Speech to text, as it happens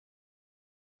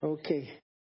Okay.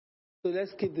 So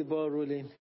let's keep the ball rolling.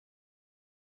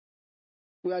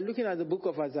 We are looking at the book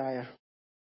of Isaiah.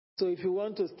 So if you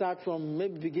want to start from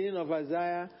maybe beginning of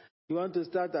Isaiah, you want to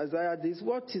start Isaiah this,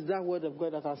 what is that word of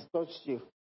God that has touched you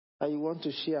that you want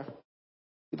to share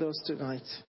with us tonight?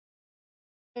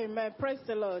 Amen. Praise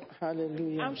the Lord.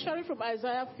 Hallelujah. I'm sharing from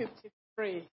Isaiah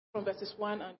 53, from verses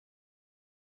 1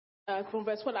 and from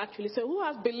verse 1 actually. So who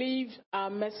has believed our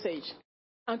message,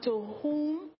 and to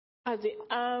whom has the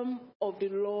arm of the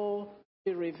Lord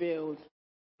been revealed?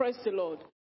 Praise the Lord.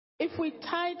 If we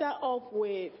tie that up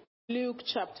with Luke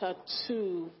chapter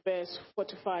 2, verse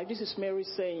 45, this is Mary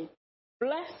saying,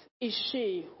 "Blessed is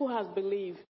she who has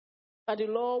believed that the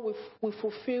Lord will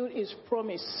fulfill his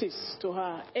promises to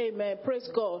her." Amen. Praise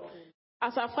God.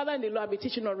 As our Father in the Lord, I've been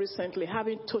teaching on recently,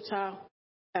 having total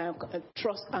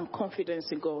trust and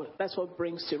confidence in God. That's what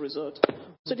brings the result.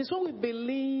 So this one, we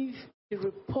believe the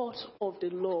report of the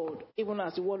Lord, even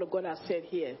as the word of God has said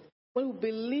here. When we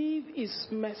believe his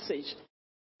message,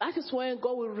 that is when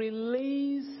God will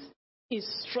release his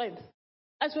strength.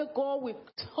 That's when God will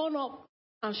turn up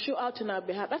and show out in our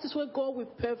behalf. That is when God will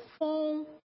perform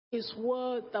his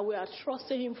word that we are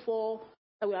trusting him for,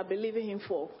 that we are believing him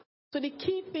for. So the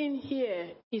key thing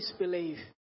here is belief.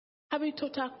 Having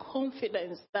total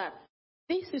confidence that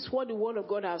this is what the word of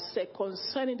God has said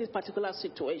concerning this particular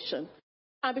situation.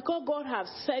 And because God has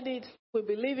said it, we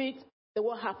believe it, then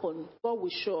what happened? God will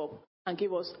show up and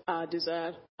give us our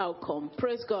desired outcome.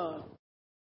 Praise God.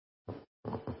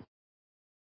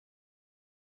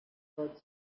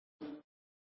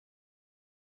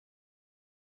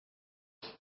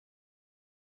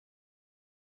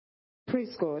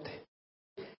 Praise God.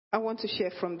 I want to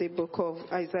share from the book of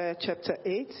Isaiah chapter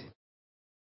 8,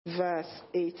 verse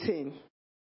 18.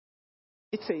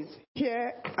 It says,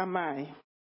 "Here am I,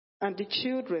 and the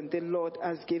children the Lord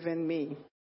has given me.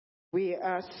 We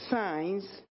are signs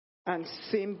and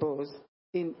symbols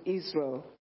in Israel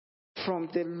from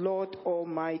the Lord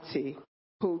Almighty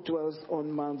who dwells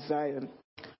on Mount Zion."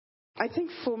 I think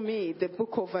for me, the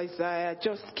book of Isaiah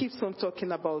just keeps on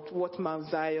talking about what Mount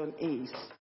Zion is.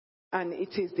 And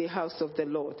it is the house of the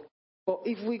Lord. But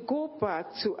if we go back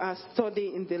to our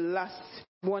study in the last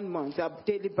 1 month, our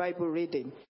daily Bible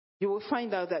reading, you will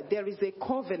find out that there is a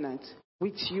covenant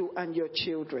with you and your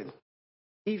children.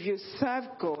 If you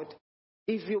serve God,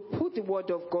 if you put the word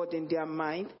of God in their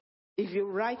mind, if you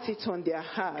write it on their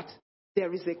heart,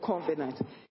 there is a covenant.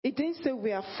 It didn't say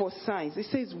we are for signs. It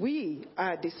says we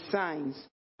are the signs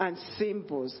and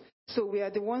symbols. So we are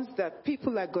the ones that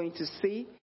people are going to see.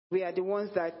 We are the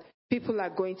ones that people are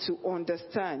going to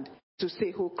understand to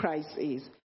say who Christ is.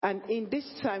 And in this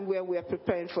time where we are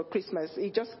preparing for Christmas,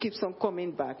 it just keeps on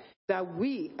coming back that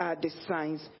we are the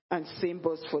signs and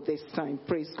symbols for this time.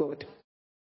 Praise God.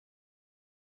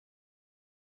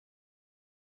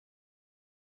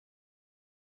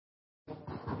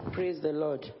 Praise the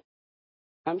Lord.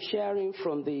 I'm sharing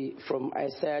from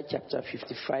Isaiah chapter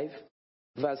 55,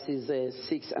 verses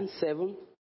 6 and 7.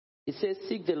 It says,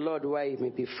 "Seek the Lord while he may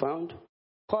be found.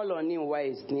 Call on him while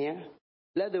he is near.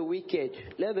 Let the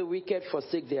wicked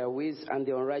forsake their ways, and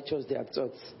the unrighteous their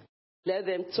thoughts. Let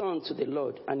them turn to the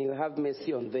Lord, and he will have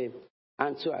mercy on them,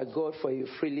 and to our God, for he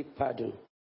will freely pardon."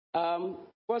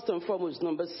 First and foremost,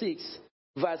 verse 6,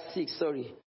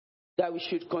 that we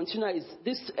should continue.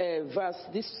 This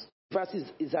verse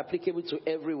is applicable to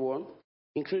everyone,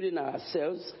 including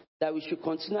ourselves, that we should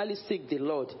continually seek the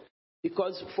Lord.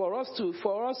 Because for us to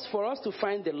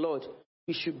find the Lord,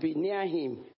 we should be near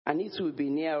him, and he will be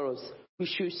near us. We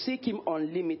should seek him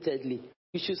unlimitedly.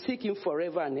 We should seek him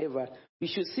forever and ever. We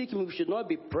should seek him. We should not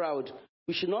be proud.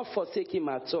 We should not forsake him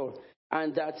at all.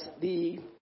 And that the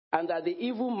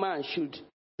evil man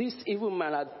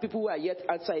people who are yet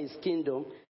outside his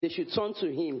kingdom, they should turn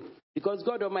to him, because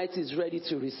God Almighty is ready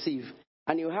to receive,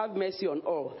 and he will have mercy on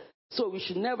all. So we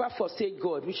should never forsake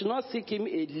God. We should not seek him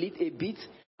a bit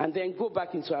and then go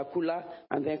back into our cooler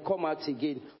and then come out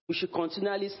again. We should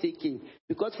continually seek him,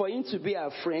 because for him to be our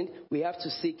friend, we have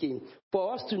to seek him.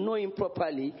 For us to know him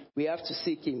properly, we have to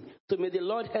seek him. So may the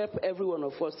Lord help every one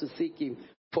of us to seek him.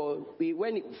 For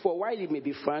while he may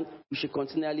be found, we should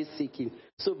continually seek him.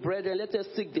 So, brethren, let us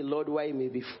seek the Lord while he may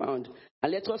be found.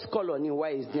 And let us call on him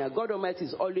while he is near. God Almighty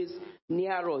is always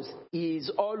near us. He is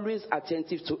always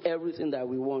attentive to everything that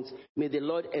we want. May the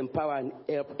Lord empower and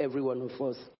help every one of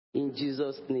us. In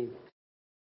Jesus' name.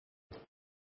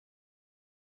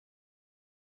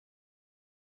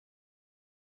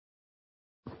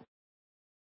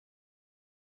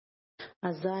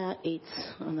 Isaiah 8,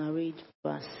 and I read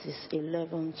verses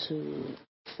 11 to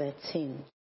 13.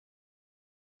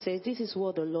 It says, "This is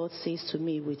what the Lord says to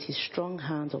me with his strong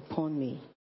hand upon me.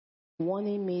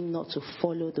 warning me not to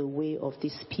follow the way of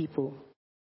these people.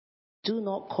 Do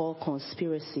not call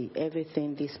conspiracy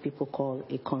everything these people call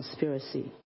a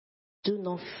conspiracy. Do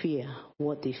not fear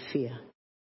what they fear.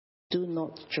 Do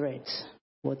not dread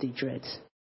what they dread.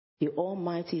 The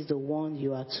Almighty is the one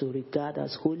you are to regard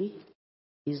as holy,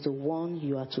 is the one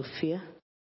you are to fear,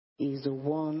 is the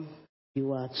one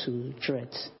you are to dread.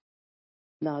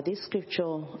 Now, this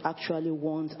scripture actually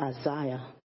warned Isaiah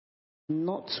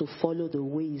not to follow the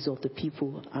ways of the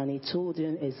people, and he told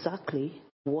him exactly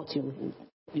what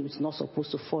he was not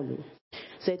supposed to follow. He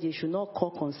said you should not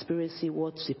call conspiracy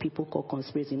what the people call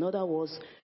conspiracy. In other words,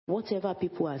 whatever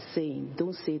people are saying,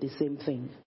 don't say the same thing.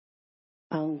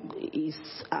 And he's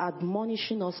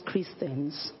admonishing us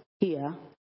Christians here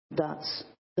that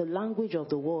the language of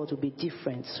the world will be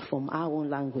different from our own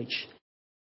language.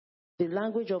 The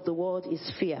language of the world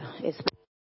is fear.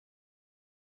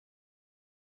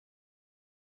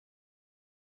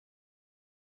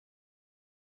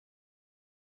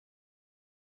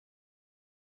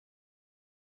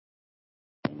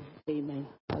 Amen.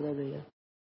 Hallelujah.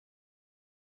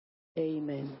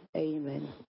 Amen. Amen.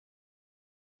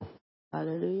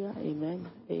 Hallelujah. Amen.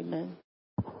 Amen.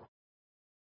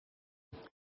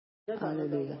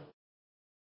 Hallelujah.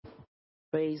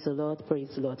 Praise the Lord. Praise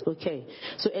the Lord. Okay.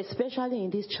 So especially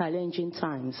in these challenging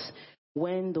times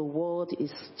when the world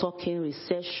is talking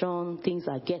recession, things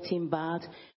are getting bad,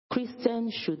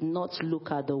 Christians should not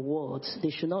look at the world. They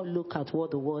should not look at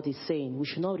what the world is saying. We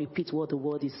should not repeat what the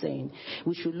world is saying.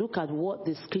 We should look at what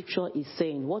the scripture is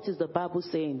saying. What is the Bible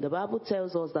saying? The Bible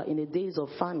tells us that in the days of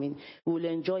famine, we will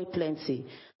enjoy plenty.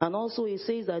 And also it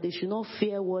says that they should not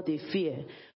fear what they fear.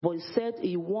 But it said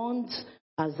he warned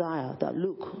Isaiah that,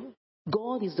 look,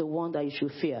 God is the one that you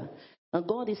should fear. And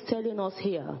God is telling us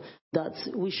here that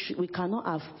we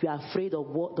cannot be afraid of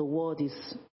what the world is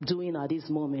doing at this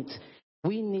moment.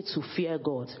 We need to fear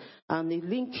God. And they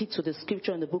link it to the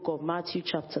scripture in the book of Matthew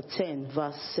chapter 10,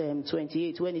 verse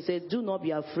 28, when it says, do not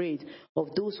be afraid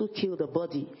of those who kill the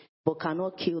body, but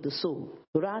cannot kill the soul.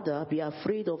 Rather, be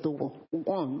afraid of the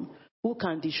one who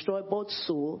can destroy both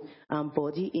soul and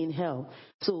body in hell.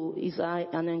 So it's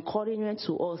an encouragement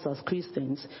to us as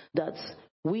Christians that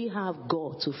we have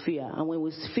God to fear. And when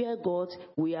we fear God,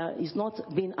 it's not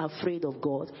being afraid of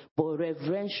God, but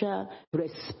reverential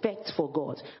respect for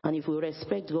God. And if we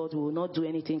respect God, we will not do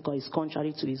anything because it's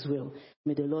contrary to his will.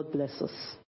 May the Lord bless us.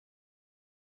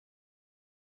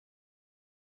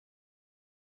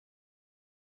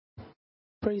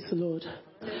 Praise the Lord.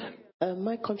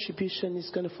 My contribution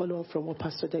is going to follow on from what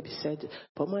Pastor Debbie said,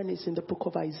 but mine is in the book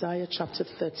of Isaiah chapter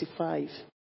 35,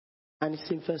 and it's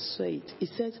in verse 8. It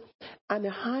says, and a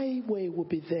highway will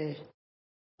be there. It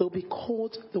will be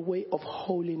called the way of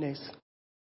holiness.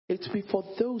 It will be for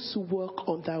those who work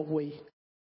on that way.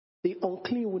 The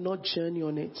unclean will not journey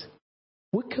on it.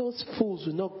 Wicked fools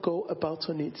will not go about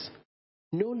on it.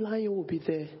 No lion will be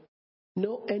there.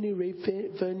 No any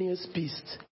ravenous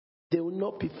beast. They will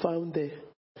not be found there.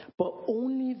 But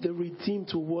only the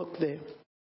redeemed will walk there.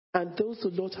 And those the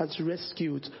Lord has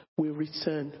rescued will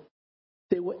return.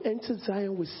 They will enter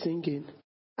Zion with singing,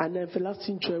 and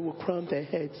everlasting joy will crown their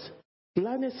heads.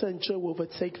 Gladness and joy will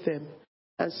overtake them,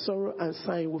 and sorrow and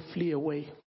sighing will flee away.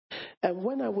 And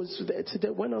when I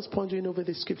was pondering over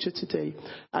the scripture today,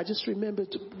 I just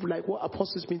remembered like what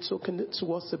Apostle's been talking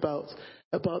to us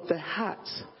about the hat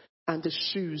and the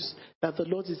shoes that the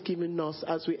Lord is giving us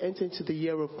as we enter into the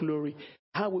year of glory,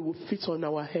 how we will fit on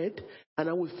our head and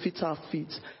how we fit our feet.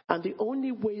 And the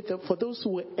only way that for those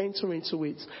who will enter into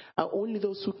it are only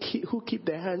those who keep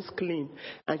their hands clean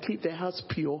and keep their hearts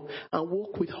pure and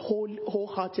walk with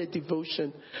wholehearted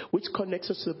devotion, which connects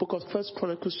us to the book of 1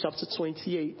 Chronicles chapter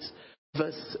 28.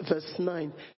 Verse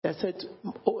 9, that said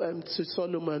to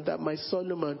Solomon that my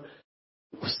Solomon,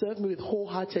 serve me with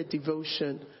wholehearted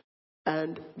devotion.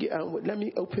 And let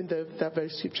me open that very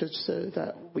scripture so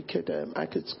that I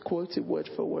could quote it word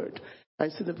for word. I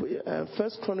see the 1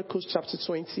 Chronicles chapter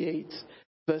 28,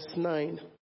 verse 9,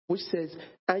 which says,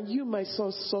 and you, my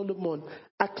son Solomon,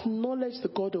 acknowledge the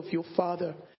God of your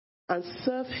father and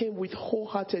serve him with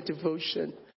wholehearted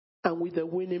devotion and with a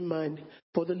willing mind.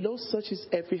 For the Lord searches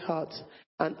every heart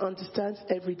and understands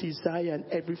every desire and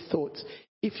every thought.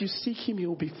 If you seek him, he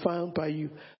will be found by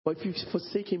you. But if you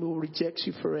forsake him, he will reject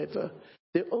you forever.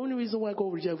 The only reason why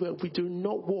God rejects us, we do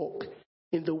not walk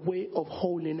in the way of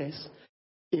holiness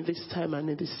in this time and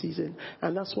in this season.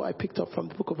 And that's what I picked up from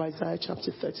the book of Isaiah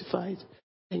chapter 35.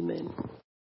 Amen.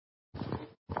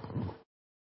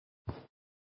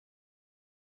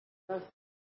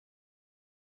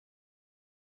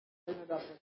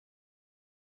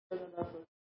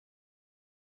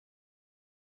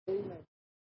 Amen.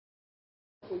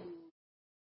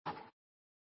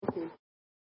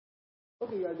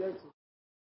 Okay, you are there too.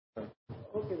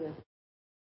 Okay then.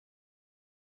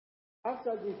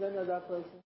 After this, another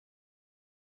person.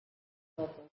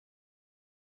 Okay.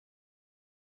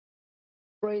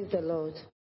 Praise the Lord.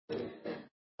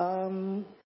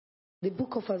 The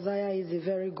book of Isaiah is a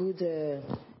very good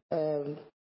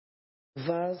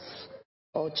verse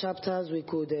or chapters we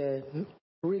could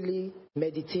really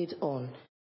meditate on.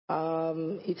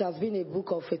 It has been a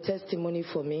book of a testimony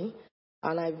for me,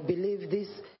 and I believe this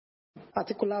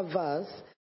particular verse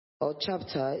or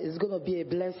chapter is going to be a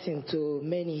blessing to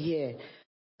many here.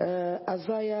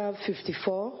 Isaiah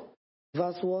 54,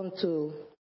 verse 1 to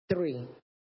 3.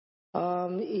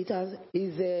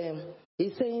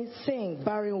 It's saying, sing,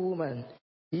 barren woman,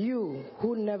 you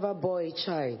who never bore a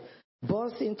child,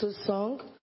 burst into song,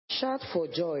 shout for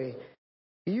joy,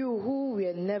 you who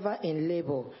were never in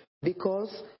labor,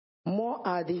 because more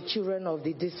are the children of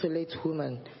the desolate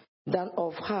woman than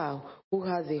of her who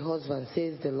has a husband,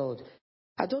 says the Lord.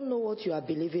 I don't know what you are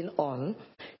believing on.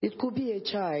 It could be a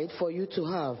child for you to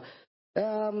have.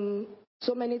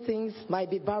 So many things might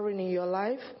be barren in your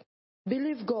life.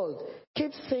 Believe God.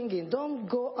 Keep singing. Don't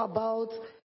go about,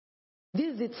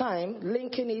 this is the time,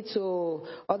 linking it to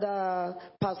other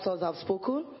pastors have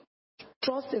spoken.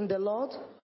 Trust in the Lord.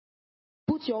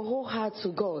 Put your whole heart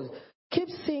to God. Keep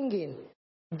singing.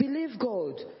 Believe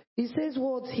God. He says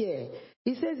words here.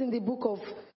 He says in the book of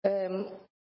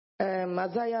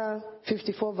Isaiah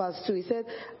 54 verse 2, he said,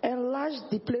 enlarge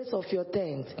the place of your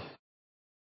tent.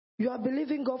 You are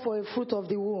believing God for a fruit of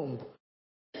the womb.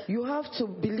 You have to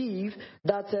believe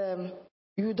that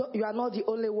you are not the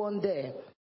only one there.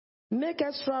 Make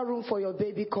extra room for your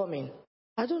baby coming.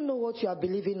 I don't know what you are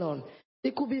believing on.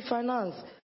 It could be finance.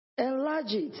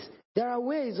 Enlarge it. There are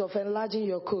ways of enlarging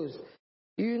your cause.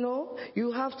 You know,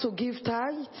 you have to give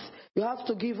tithes. You have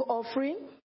to give offering.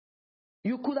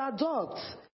 You could adopt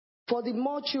for the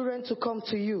more children to come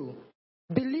to you.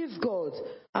 Believe God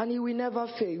and He will never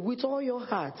fail. With all your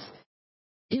heart,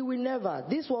 He will never.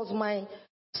 This was my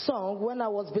song when I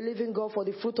was believing God for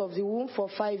the fruit of the womb for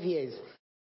 5 years.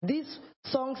 These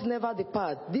songs never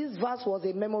depart. This verse was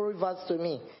a memory verse to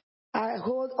me. I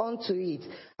hold on to it.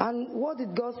 And what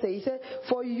did God say? He said,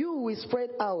 for you will spread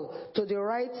out to the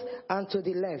right and to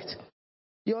the left.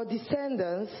 Your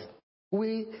descendants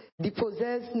will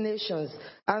dispossess nations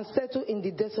and settle in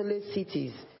the desolate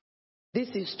cities. This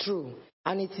is true,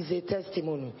 and it is a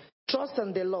testimony. Trust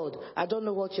in the Lord. I don't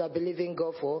know what you are believing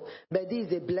God for, but this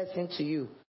is a blessing to you.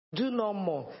 Do no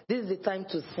more. This is the time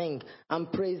to sing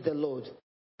and praise the Lord.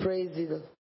 Praise the Lord.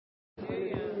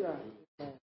 Hallelujah.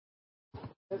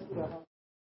 Let's put our hands.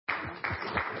 I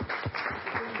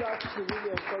think that should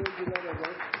really encourage a lot of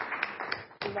us.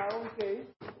 In our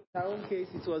own case,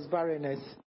 it was barrenness.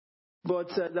 But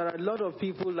there are a lot of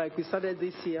people, like we started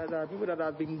this year, there are people that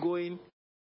have been going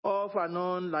off and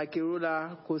on like a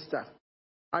roller coaster.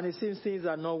 And it seems things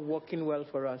are not working well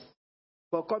for us.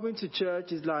 But coming to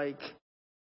church is like,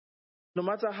 no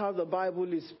matter how the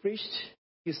Bible is preached,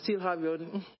 you still have your,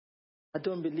 I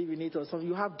don't believe in it or something.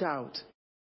 You have doubt.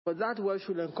 But that word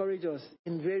should encourage us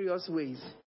in various ways.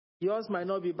 Yours might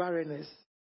not be barrenness.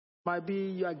 Might be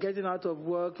you are getting out of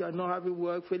work, you are not having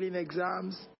work, failing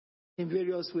exams in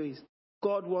various ways.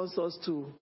 God wants us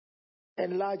to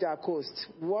enlarge our coast.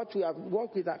 What we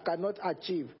cannot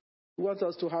achieve, He wants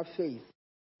us to have faith.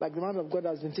 Like the man of God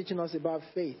has been teaching us about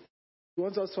faith. He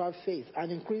wants us to have faith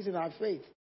and increase in our faith.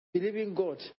 Believing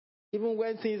God. Even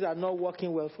when things are not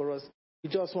working well for us, we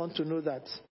just want to know that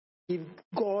if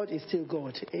God is still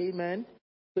God. Amen.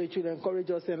 So it should encourage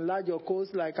us to enlarge your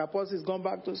coast like Apostles gone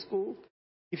back to school.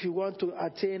 If you want to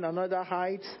attain another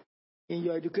height in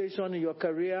your education, in your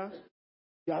career,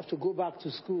 you have to go back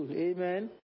to school. Amen.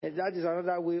 And that is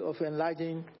another way of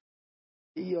enlarging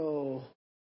your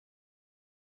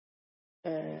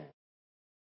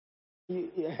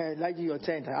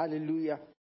tent. Hallelujah.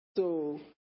 So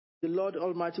the Lord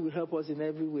Almighty will help us in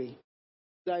every way.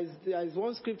 There is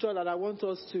one scripture that I want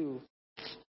us to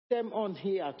stem on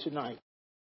here tonight.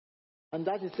 And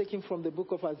that is taken from the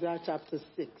book of Isaiah chapter 6.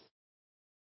 It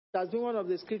has been one of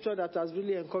the scriptures that has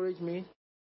really encouraged me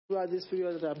throughout this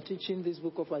period that I'm teaching this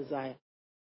book of Isaiah.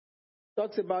 It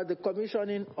talks about the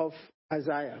commissioning of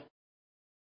Isaiah.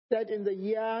 It said, in the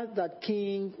year that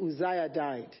King Uzziah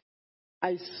died,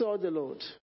 I saw the Lord,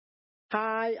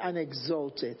 high and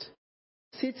exalted,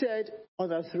 seated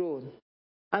on a throne,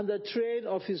 and the train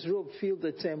of his robe filled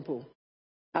the temple.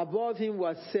 Above him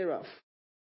was seraph,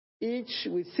 each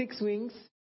with 6 wings.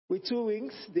 With 2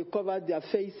 wings, they covered their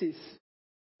faces.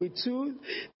 With 2,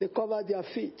 they covered their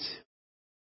feet.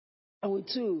 And with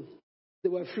 2, they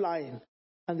were flying.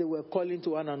 And they were calling to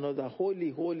one another,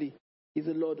 holy, holy, is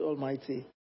the Lord Almighty.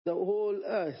 The whole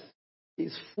earth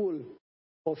is full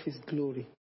of his glory.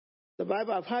 The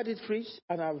Bible, I've heard it preached,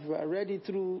 and I've read it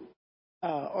through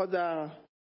other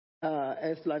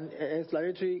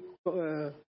explanatory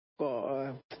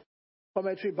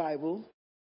commentary Bible.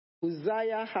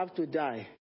 Uzziah have to die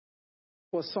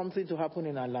for something to happen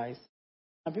in our lives.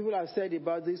 And people have said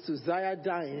about this, Uzziah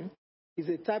dying is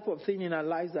a type of thing in our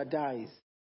lives that dies.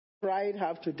 Pride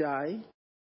have to die.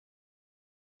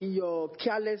 Your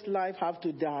careless life have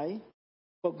to die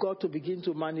for God to begin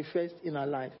to manifest in our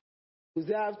life.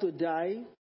 Uzziah have to die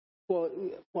for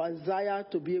Isaiah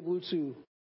to be able to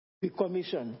be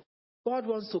commissioned. God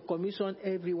wants to commission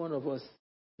every one of us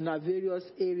in our various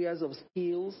areas of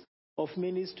skills, of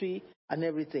ministry, and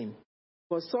everything.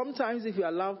 But sometimes if you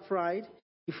allow pride,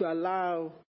 if you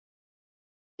allow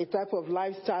a type of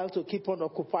lifestyle to keep on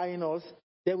occupying us,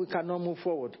 then we cannot move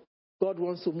forward. God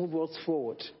wants to move us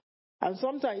forward. And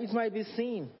sometimes it might be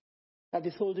sin that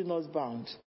is holding us bound.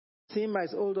 Sin might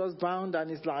hold us bound,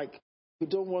 and it's like we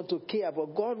don't want to care,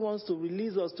 but God wants to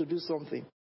release us to do something.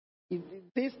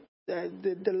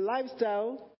 The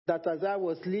lifestyle that Isaiah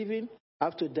was living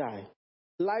have to die.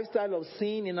 Lifestyle of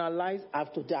sin in our lives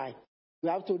have to die. We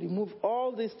have to remove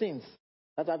all these things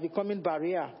that are becoming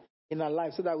barrier in our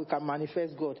lives so that we can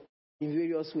manifest God in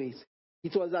various ways.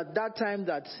 It was at that time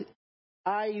that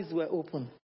eyes were open.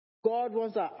 God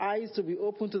wants our eyes to be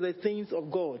open to the things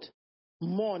of God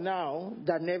more now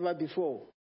than ever before.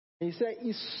 And he said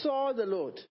he saw the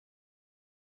Lord.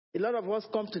 A lot of us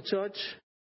come to church.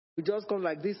 We just come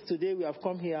like this today. We have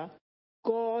come here.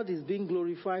 God is being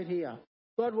glorified here.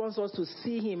 God wants us to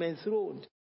see him enthroned.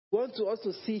 He wants us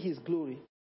to see his glory.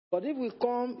 But if we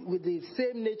come with the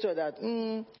same nature that,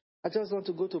 I just want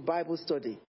to go to Bible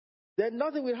study, then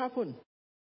nothing will happen.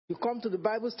 You come to the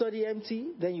Bible study empty,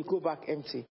 then you go back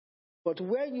empty. But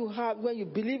when you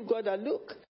believe God that,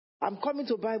 look, I'm coming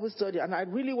to Bible study and I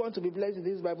really want to be blessed in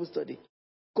this Bible study,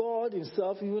 God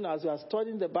himself, even as you are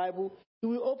studying the Bible, he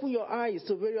will open your eyes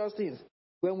to various things.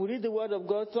 When we read the word of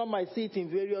God, some might see it in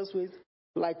various ways,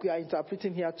 like we are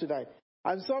interpreting here tonight.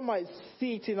 And some might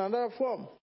see it in another form.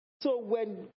 So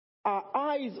when our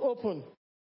eyes open,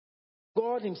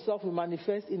 God himself will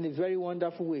manifest in a very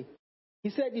wonderful way. He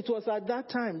said it was at that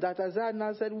time that Isaiah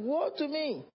now said, woe to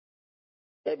me.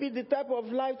 Maybe the type of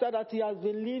life that he has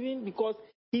been living, because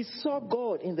he saw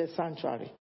God in the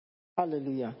sanctuary.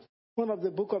 Hallelujah. One of the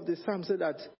book of the Psalms said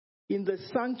that in the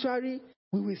sanctuary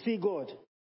we will see God.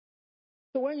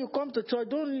 So when you come to church,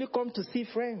 don't only come to see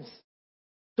friends.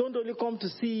 Don't only come to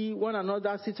see one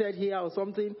another seated here or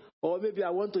something, or maybe I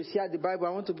want to share the Bible, I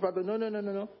want to be part of.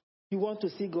 No. You want to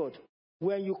see God.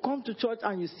 When you come to church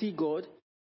and you see God,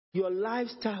 your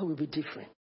lifestyle will be different.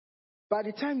 By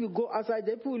the time you go outside,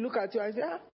 the people will look at you and say,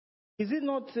 is it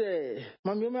not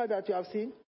Mami Omar that you have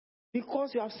seen?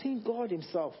 Because you have seen God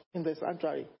himself in the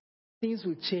sanctuary, things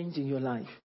will change in your life.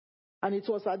 And it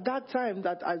was at that time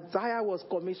that Isaiah was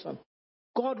commissioned.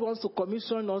 God wants to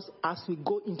commission us as we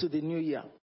go into the new year.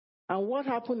 And what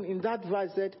happened in that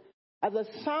verse said, at the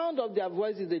sound of their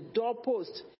voices, the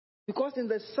doorpost, because in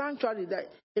the sanctuary,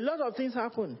 a lot of things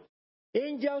happen.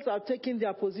 Angels are taking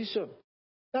their position.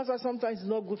 That's why sometimes it's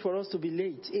not good for us to be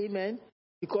late. Amen.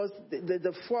 Because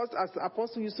the first, as the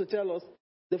apostle used to tell us,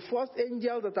 the first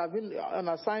angels that have been on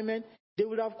assignment, they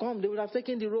would have come. They would have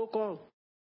taken the roll call.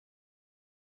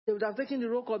 They would have taken the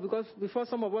roll call because before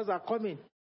some of us are coming.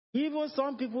 Even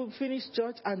some people finish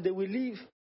church and they will leave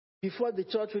before the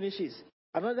church finishes.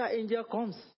 Another angel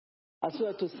comes as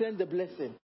well to send the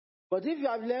blessing. But if you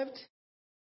have left,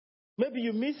 maybe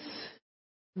you miss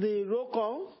the roll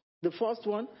call, the first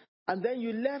one, and then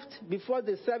you left before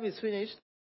the service finished,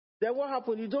 then what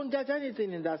happened? You don't get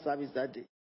anything in that service that day.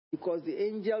 Because the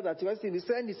angel that we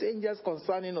send his angels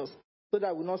concerning us so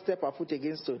that we not step our foot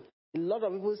against stone. A lot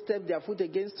of people step their foot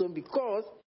against stone because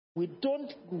we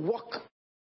don't walk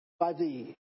by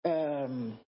the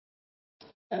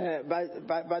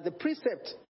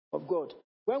precept of God.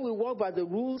 When we walk by the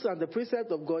rules and the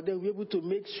precept of God, then we're able to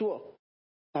make sure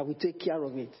that we take care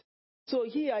of it. So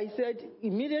here I said,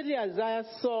 immediately Isaiah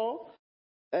saw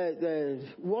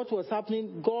what was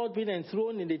happening, God being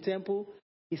enthroned in the temple,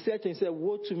 he said to himself,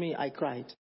 woe to me, I cried.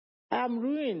 I am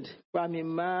ruined, for I am a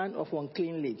man of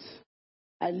unclean lips.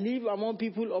 I live among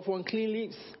people of unclean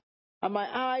lips, and my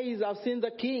eyes have seen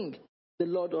the King, the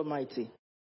Lord Almighty.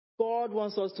 God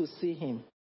wants us to see him.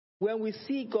 When we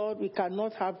see God, we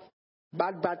cannot have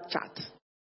bad chat.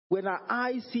 When our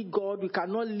eyes see God, we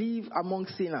cannot live among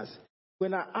sinners.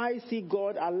 When our eyes see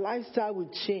God, our lifestyle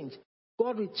will change.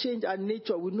 God will change our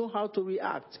nature. We know how to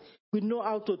react. We know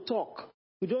how to talk.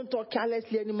 We don't talk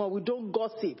carelessly anymore. We don't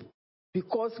gossip.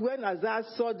 Because when Isaiah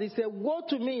saw this, he said, woe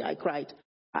to me, I cried.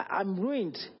 I'm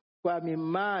ruined, for I'm a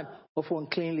man of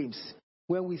unclean lips.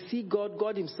 When we see God,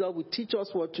 God himself will teach us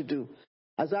what to do.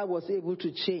 Isaiah was able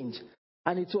to change.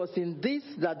 And it was in this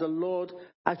that the Lord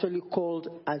actually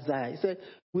called Isaiah. He said,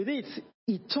 with it,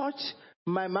 he touched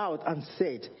my mouth and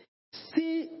said,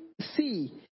 see,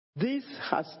 this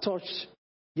has touched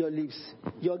your lips.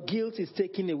 Your guilt is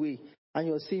taken away and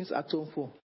your sins atoned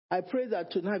for. I pray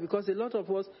that tonight, because a lot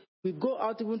of us, we go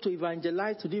out even to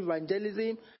evangelize, to do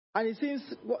evangelism, and it seems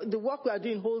the work we are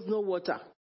doing holds no water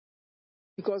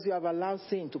because we have allowed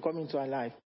sin to come into our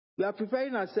life. We are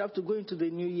preparing ourselves to go into the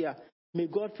new year. May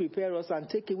God prepare us and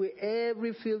take away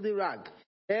every filthy rag,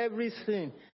 every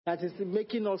sin that is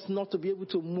making us not to be able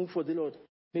to move for the Lord.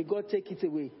 May God take it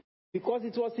away. Because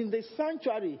it was in the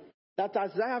sanctuary that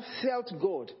Isaiah felt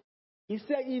God. He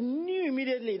said he knew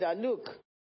immediately that, look,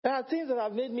 there are things that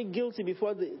have made me guilty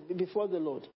before the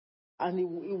Lord. And he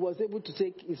was able to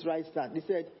take his right stand. He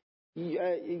said,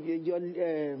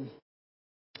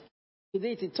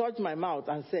 he touched my mouth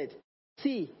and said,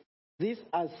 see, this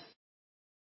has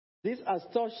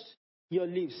touched your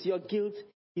lips. Your guilt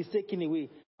is taken away.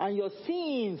 And your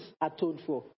sins atoned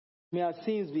for. May our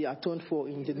sins be atoned for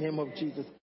in the name of Jesus.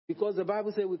 Because the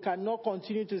Bible says we cannot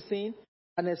continue to sin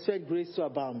and expect grace to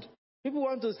abound. People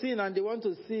want to sin and they want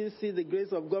to see the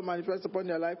grace of God manifest upon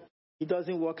their life. It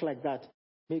doesn't work like that.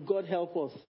 May God help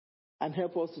us and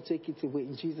help us to take it away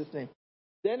in Jesus' name.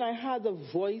 Then I heard the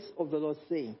voice of the Lord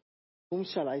saying, whom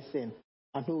shall I send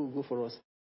and who will go for us?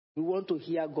 We want to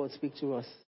hear God speak to us.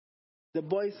 The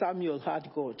boy Samuel heard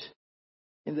God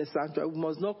in the sanctuary. We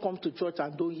must not come to church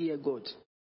and don't hear God.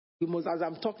 You must, as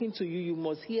I'm talking to you, you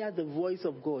must hear the voice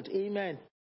of God. Amen.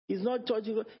 It's not church.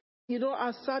 You know,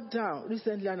 I sat down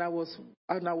recently and I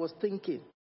was thinking,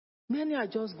 many are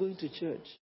just going to church.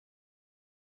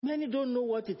 Many don't know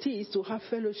what it is to have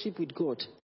fellowship with God.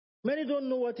 Many don't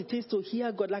know what it is to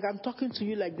hear God. Like I'm talking to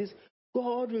you like this,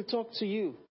 God will talk to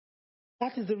you.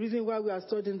 That is the reason why we are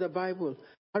studying the Bible.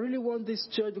 I really want this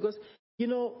church because, you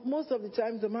know, most of the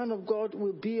times the man of God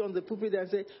will be on the pulpit and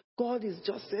say, God is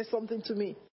just saying something to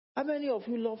me. How many of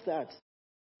you love that?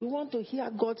 We want to hear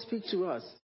God speak to us.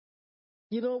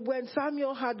 You know, when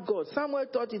Samuel had God, Samuel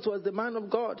thought it was the man of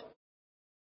God.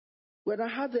 When I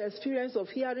had the experience of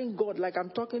hearing God like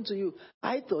I'm talking to you,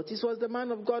 I thought it was the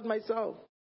man of God myself.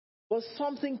 But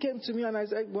something came to me and I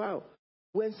said, wow.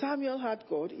 When Samuel had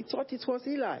God, he thought it was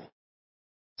Eli.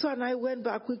 So and I went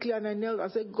back quickly and I knelt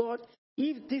and said, God,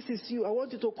 if this is you, I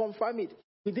want you to confirm it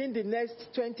within the next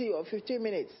 20 or 15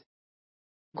 minutes.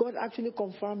 God actually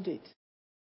confirmed it.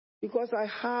 Because I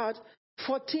had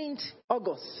 14th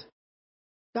August.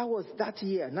 That was that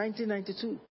year,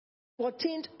 1992.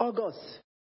 14th August.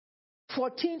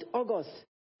 14th August.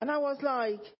 And I was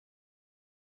like,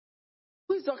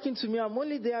 who is talking to me? I'm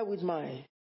only there with my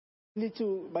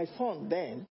son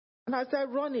then. And I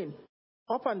started running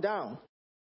up and down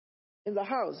in the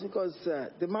house because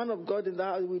the man of God in the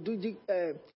house will do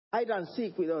hide and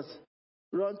seek with us.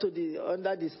 Run to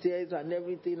under the stairs and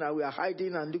everything, and we are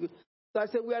hiding and looking. So I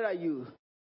said, where are you?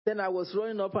 Then I was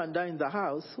running up and down in the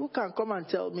house. Who can come and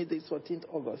tell me this 14th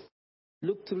August?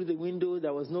 Look through the window.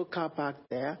 There was no car park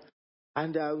there.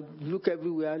 And I would look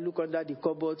everywhere, look under the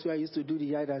cupboards where I used to do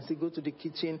the hide and seek, go to the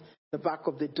kitchen, the back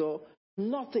of the door.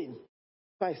 Nothing.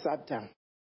 So I sat down.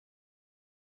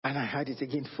 And I heard it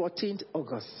again, 14th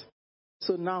August.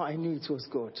 So now I knew it was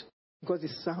God. Because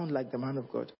it sounded like the man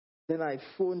of God. Then I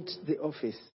phoned the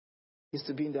office. Used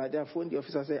to be in there. I phoned the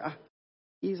office. I said,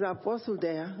 is the apostle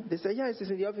there? They said, yes,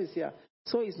 he's in the office here.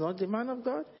 So he's not the man of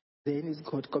God? Then is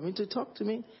God coming to talk to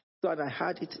me? So and I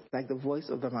heard it like the voice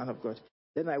of the man of God.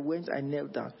 Then I went, I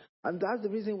knelt down. And that's the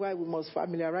reason why we must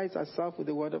familiarize ourselves with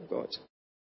the word of God.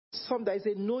 There is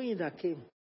a knowing that came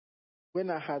when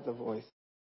I heard the voice.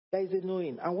 There is a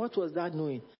knowing. And what was that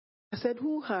knowing? I said,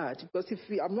 who heard? Because if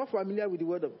I'm not familiar with the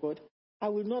word of God, I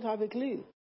will not have a clue.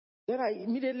 Then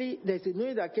there's a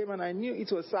knowing that came and I knew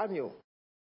it was Samuel.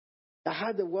 I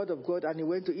heard the word of God and he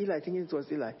went to Eli thinking it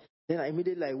was Eli. Then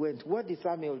I went. What did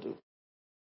Samuel do?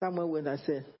 Samuel went and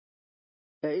said,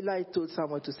 Eli told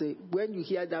Samuel to say, when you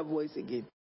hear that voice again,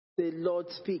 say, Lord,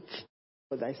 speak,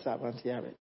 for thy servant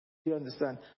heareth. You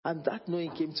understand? And that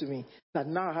knowing came to me that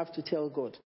now I have to tell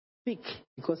God, speak,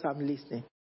 because I'm listening.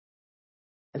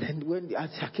 And then when I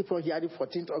keep on hearing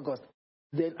 14th August,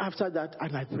 then after that,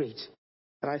 and I prayed.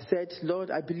 And I said, Lord,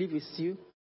 I believe it's you.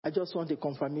 I just want a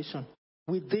confirmation.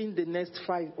 Within the next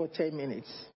 5 or 10 minutes,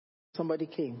 somebody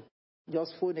came,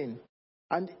 just phoned in.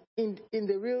 And in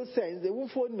the real sense, they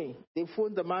won't phone me. They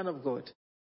phoned the man of God.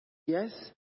 Yes?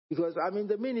 Because I'm in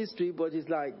the ministry, but it's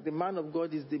like the man of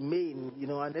God is the main,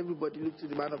 and everybody looks to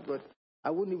the man of God.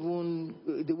 They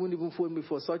wouldn't even phone me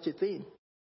for such a thing.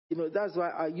 That's why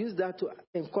I use that to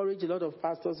encourage a lot of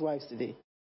pastors' wives today.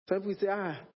 Some people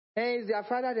say, hey, it's their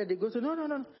father that they go to.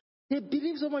 No. They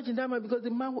believe so much in that man because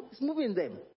the man is moving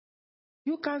them.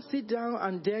 You can't sit down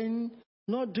and then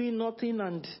not doing nothing,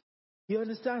 and you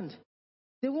understand?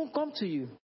 They won't come to you.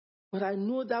 But I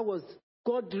know that was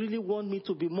God really want me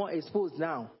to be more exposed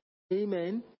now.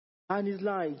 Amen. And it's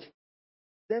like,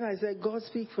 then I said, God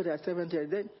speak for their servant here.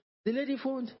 Then the lady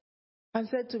phoned and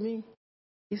said to me,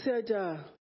 he said,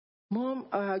 Mom,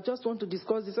 I just want to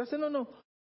discuss this. I said, no.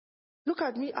 Look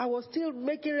at me. I was still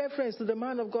making reference to the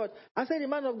man of God. I said, the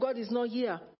man of God is not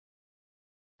here.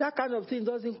 That kind of thing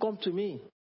doesn't come to me.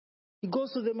 It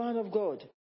goes to the man of God.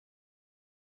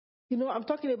 I'm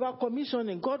talking about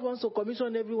commissioning. God wants to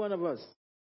commission every one of us.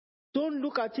 Don't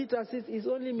look at it as if it's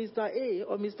only Mr. A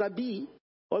or Mr. B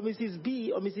or Mrs.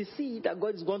 B or Mrs. C that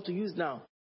God is going to use now.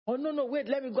 Oh, no, wait,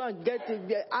 let me go and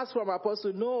ask from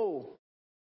Apostle. No.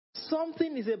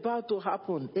 Something is about to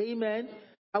happen. Amen.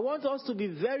 I want us to be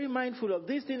very mindful of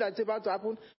this thing that's about to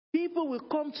happen. People will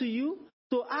come to you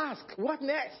to ask, what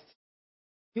next?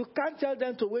 You can't tell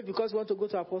them to wait because you want to go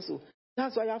to Apostle.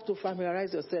 That's why you have to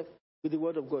familiarize yourself with the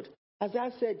Word of God. As I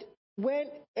said, when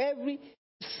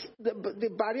the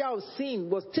barrier of sin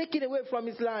was taken away from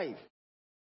his life,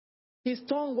 his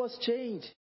tongue was changed.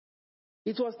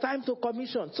 It was time to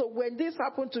commission. So when this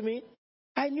happened to me,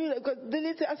 I knew that,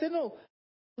 because I said, no,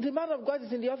 the man of God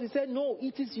is in the office. He said, no,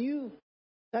 it is you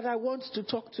that I want to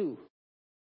talk to.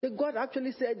 The God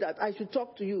actually said that I should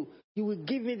talk to you. You will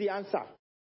give me the answer.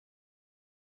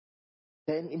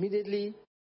 Then immediately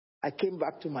I came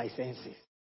back to my senses.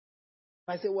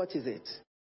 I said, what is it?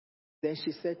 Then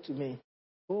she said to me,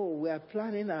 oh, we are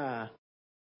planning a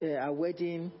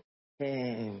wedding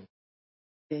in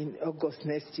August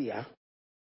next year.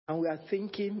 And we are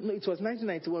thinking, no, it was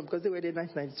 1991 because they were there in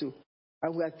 1992.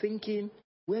 And we are thinking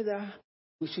whether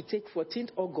we should take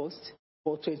 14th August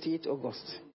or 28th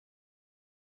August.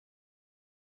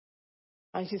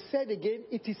 And she said again,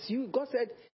 it is you. God said,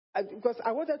 because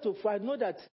I wanted to, I know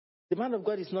that the man of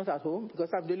God is not at home because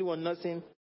I'm the only one nursing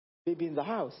baby in the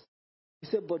house. He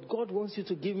said, but God wants you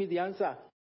to give me the answer.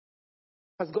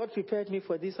 Has God prepared me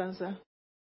for this answer?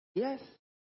 Yes.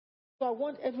 So I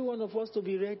want every one of us to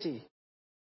be ready.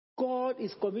 God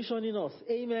is commissioning us.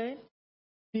 Amen.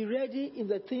 Be ready in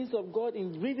the things of God,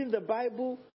 in reading the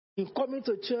Bible, in coming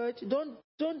to church.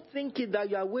 Don't think it that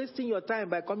you are wasting your time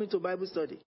by coming to Bible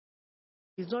study.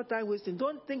 It's not time wasting.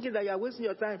 Don't think it that you are wasting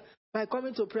your time by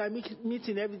coming to prayer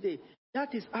meeting every day.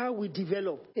 That is how we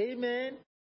develop. Amen.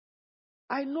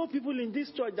 I know people in this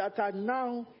church that are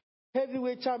now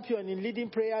heavyweight champion in leading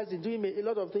prayers, in doing a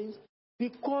lot of things,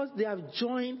 because they have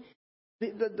joined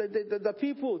the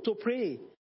people to pray.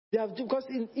 They have, because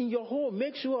in your home,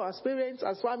 make sure as parents,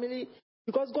 as family,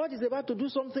 because God is about to do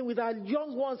something with our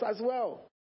young ones as well.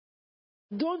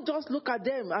 Don't just look at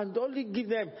them and only give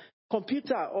them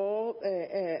computer or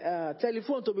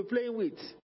telephone to be playing with.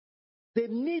 They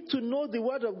need to know the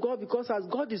Word of God, because as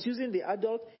God is using the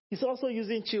adult, He's also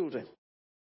using children.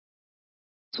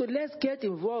 So let's get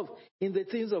involved in the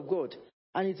things of God,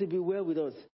 and it will be well with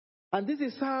us. And this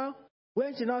is how,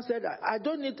 when she now said, I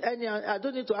don't need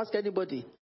to ask anybody.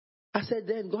 I said,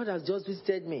 then God has just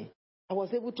visited me. I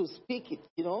was able to speak it,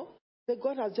 That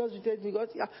God has just visited me. God,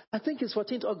 I think it's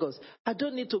 14th August. I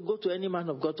don't need to go to any man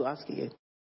of God to ask again,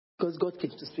 because God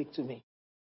came to speak to me.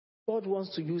 God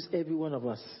wants to use every one of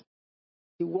us.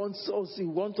 He wants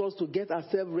us to get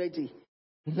ourselves ready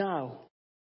now.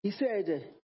 He said,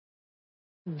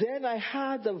 then I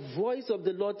heard the voice of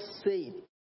the Lord saying,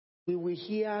 we will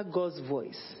hear God's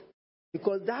voice.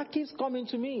 Because that keeps coming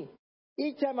to me.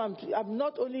 Each time I'm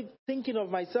not only thinking of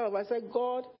myself, I say,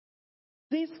 God,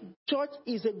 this church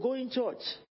is a going church.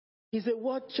 It's a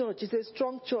word church. It's a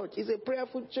strong church. It's a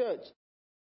prayerful church.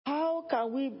 How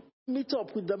can we meet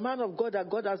up with the man of God that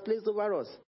God has placed over us?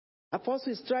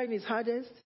 Apostle is trying his hardest,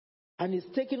 and he's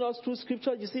taking us through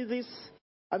scripture. You see this?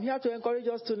 I'm here to encourage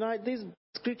us tonight. These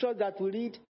scriptures that we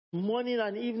read morning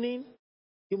and evening,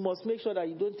 you must make sure that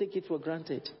you don't take it for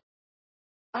granted.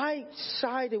 I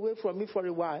shied away from it for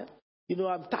a while.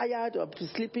 I'm tired, I'm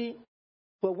sleepy.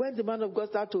 But when the man of God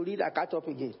started to read, I catch up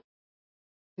again.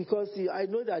 Because I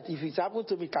know that if it's happened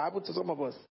to me, it can happen to some of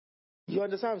us. You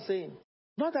understand what I'm saying?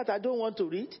 Not that I don't want to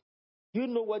read. You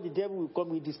know what the devil will come,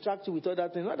 will distract you with other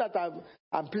things. Not that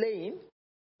I'm playing,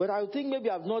 but I think maybe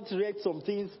I've not read some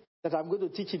things that I'm going to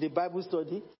teach in the Bible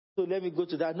study, so let me go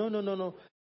to that. No.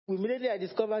 Immediately I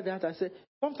discovered that, I said,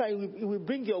 sometimes it will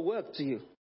bring your work to you.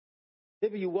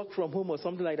 Maybe you work from home or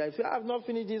something like that. If you have not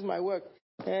finished this, my work,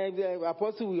 the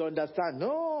apostle will understand.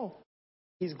 No.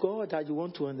 It's God that you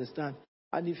want to understand.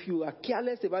 And if you are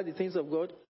careless about the things of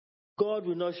God, God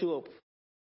will not show up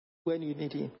when you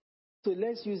need him. So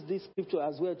let's use this scripture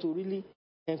as well to really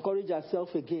encourage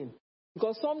ourselves again.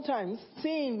 Because sometimes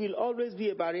sin will always be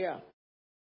a barrier.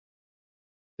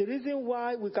 The reason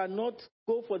why we cannot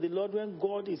go for the Lord when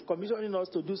God is commissioning us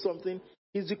to do something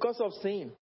is because of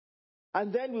sin.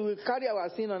 And then we will carry our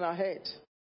sin on our head.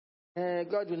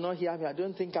 God will not hear me. I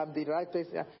don't think I'm the right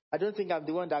person. I don't think I'm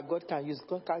the one that God can use.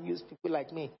 God can use people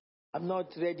like me. I'm not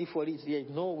ready for it yet.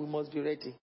 No, we must be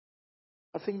ready.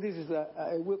 I think this is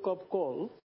a wake-up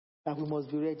call that we must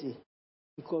be ready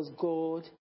because God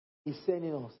is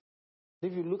sending us.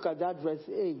 If you look at that verse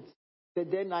 8,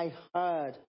 that then I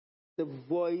heard the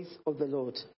voice of the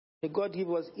Lord. May God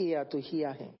give us ear to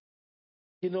hear him.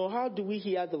 You know, how do we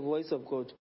hear the voice of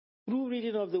God? Through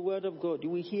reading of the word of God, you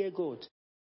will hear God.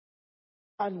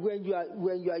 And when you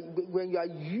are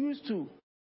used to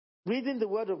reading the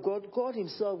word of God, God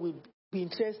himself will be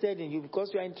interested in you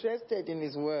because you are interested in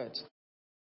his word.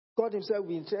 God himself will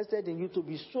be interested in you to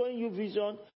be showing you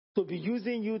vision, to be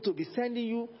using you, to be sending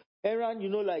you errand,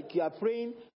 like you are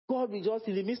praying. God will just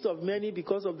in the midst of many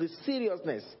because of the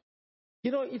seriousness.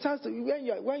 It has to, when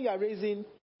you are raising,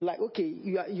 like, okay,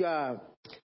 you are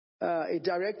a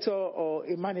director or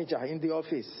a manager in the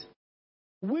office.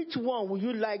 Which one would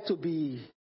you like to be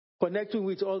connecting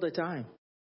with all the time?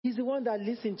 He's the one that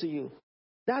listens to you.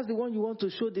 That's the one you want to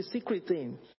show the secret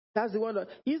thing. That's the one that,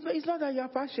 it's not that you are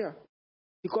partial.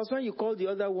 Because when you call the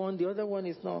other one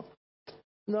is not,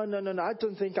 no, I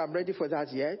don't think I'm ready for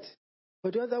that yet.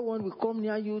 But the other one will come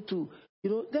near you to,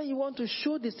 then you want to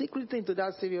show the secret thing to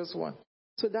that serious one.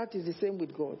 So that is the same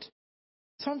with God.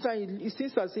 Sometimes it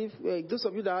seems as if, those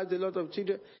of you that have a lot of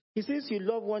children, it seems you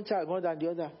love one child more than the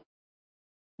other.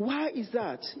 Why is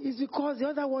that? It's because the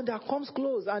other one that comes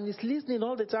close and is listening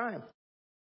all the time.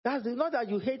 That's not that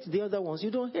you hate the other ones.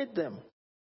 You don't hate them.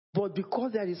 But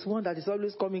because there is one that is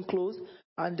always coming close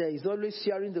and is always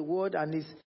sharing the word,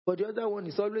 but the other one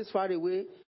is always far away,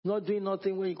 not doing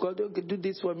nothing when you call, okay, do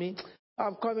this for me.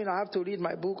 I'm coming, I have to read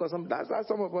my book or something. That's how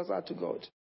some of us are to God.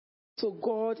 So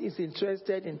God is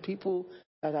interested in people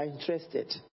that are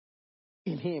interested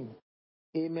in him.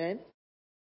 Amen.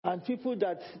 And people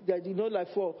that like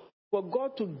for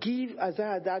God to give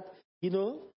Isaiah that,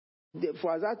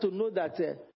 for Isaiah to know that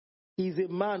he's a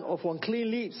man of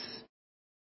unclean lips.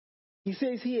 He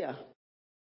says here,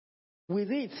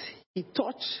 with it, he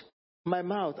touched my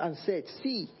mouth and said,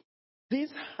 see,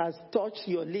 this has touched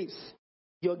your lips.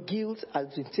 Your guilt has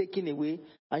been taken away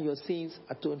and your sins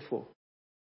atoned for.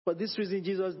 For this reason,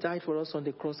 Jesus died for us on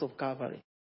the cross of Calvary.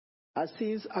 Our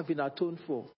sins have been atoned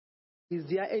for. Is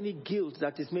there any guilt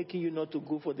that is making you not to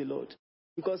go for the Lord?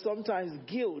 Because sometimes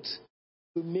guilt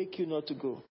will make you not to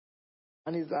go.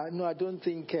 And it's like, no, I don't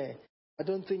think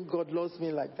God loves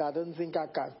me like that. I don't think I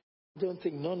can. I don't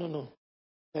think, no.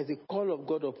 There's a call of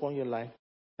God upon your life.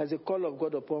 There's a call of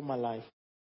God upon my life.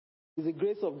 It's the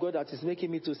grace of God that is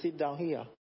making me to sit down here.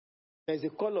 There's a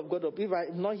call of God. If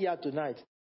I'm not here tonight,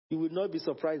 you will not be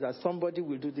surprised that somebody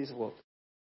will do this work.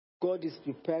 God is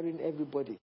preparing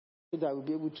everybody so that we'll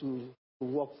be able to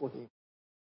work for him.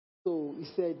 So he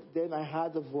said, then I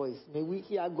heard a voice. May we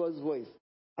hear God's voice.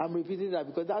 I'm repeating that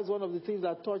because that's one of the things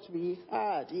that touched me.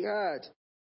 He heard.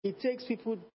 It takes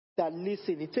people that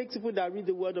listen. It takes people that read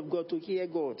the word of God to hear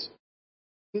God.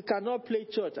 We cannot play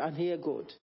church and hear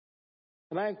God.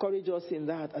 And I encourage us in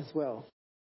that as well.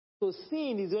 So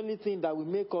sin is the only thing that will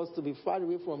make us to be far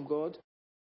away from God.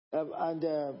 And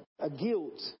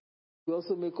guilt will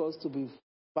also make us to be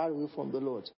far away from the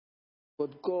Lord.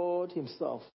 But God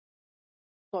himself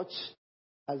touched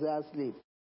Isaiah's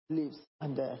lips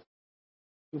and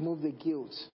removed the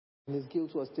guilt. And his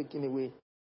guilt was taken away.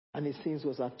 And his sins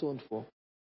was atoned for.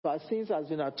 So our sins has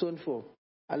been atoned for.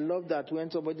 I love that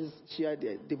when somebody shared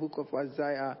the book of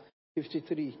Isaiah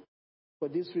 53. For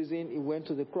this reason, he went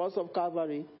to the cross of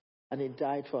Calvary and he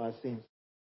died for our sins.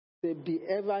 Say, be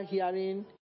ever hearing,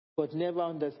 but never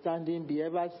understanding. Be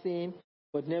ever seeing,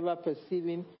 but never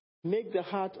perceiving. Make the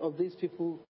heart of these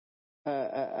people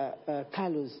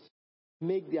calloused.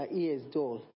 Make their ears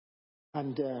dull.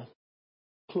 And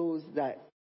close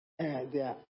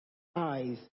their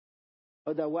eyes.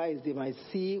 Otherwise, they might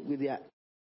see with their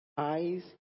eyes,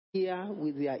 hear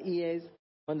with their ears,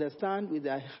 understand with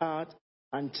their heart,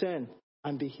 and turn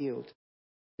and be healed.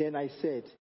 Then I said,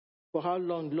 for how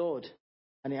long, Lord?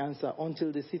 And he answered,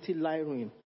 until the city lie ruined,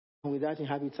 and without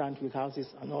inhabitants, with houses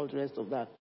and all the rest of that.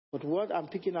 But what I'm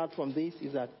picking out from this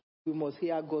is that we must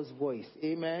hear God's voice.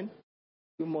 Amen?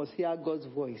 We must hear God's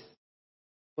voice.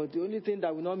 But the only thing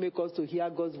that will not make us to hear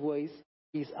God's voice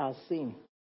is our sin.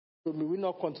 So may we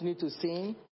not continue to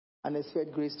sin and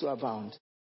expect grace to abound.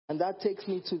 And that takes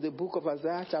me to the book of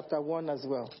Isaiah chapter 1 as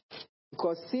well.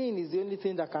 Because sin is the only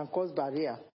thing that can cause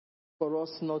barrier for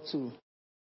us not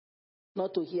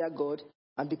to hear God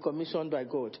and be commissioned by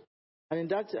God. And in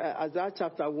that Isaiah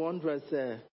chapter 1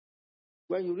 verse,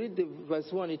 when you read the verse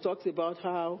 1, it talks about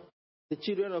how the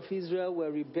children of Israel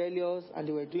were rebellious and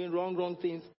they were doing wrong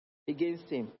things against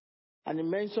him. And he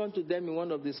mentioned to them in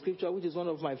one of the scriptures, which is one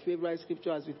of my favorite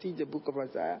scriptures as we teach the book of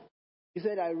Isaiah. He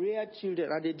said, I reared children,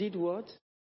 and they did what?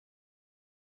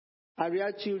 I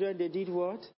reared children, they did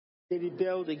what? They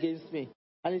rebelled against me.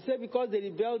 And he said, because they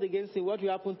rebelled against me, what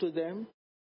will happen to them?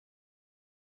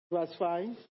 Verse 5.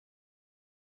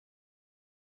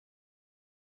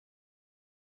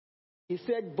 He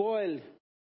said, boil.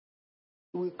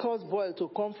 We cause boil to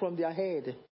come from their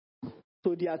head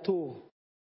to their toe.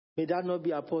 May that not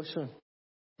be our portion.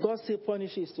 God still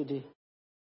punishes today.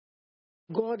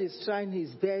 God is trying his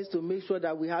best to make sure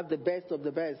that we have the best of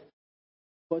the best.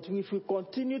 But if we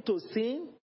continue to sin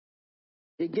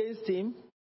against him,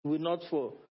 he will not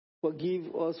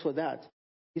forgive us for that.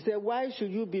 He said, why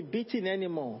should you be beaten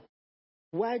anymore?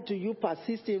 Why do you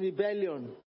persist in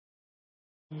rebellion?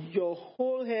 Your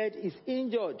whole head is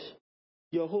injured.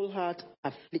 Your whole heart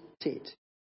afflicted.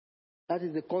 That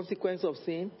is the consequence of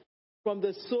sin. From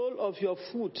the sole of your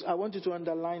foot, I want you to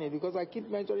underline it because I keep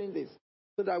mentioning this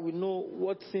so that we know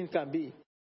what sin can be.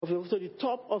 So the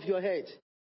top of your head,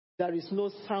 there is no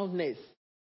soundness.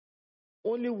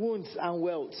 Only wounds and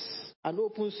welts and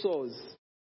open sores,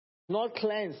 not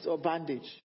cleansed or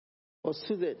bandaged or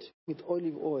soothed with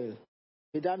olive oil.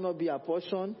 May that not be our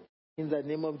portion in the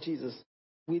name of Jesus.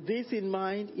 With this in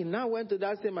mind, he now went to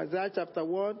that same Isaiah chapter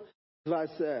 1,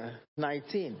 verse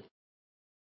 19.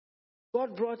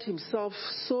 God brought himself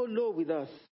so low with us.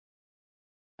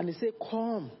 And he said,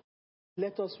 come,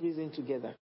 let us reason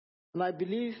together. And I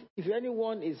believe if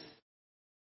anyone is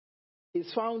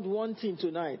found wanting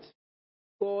tonight,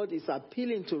 God is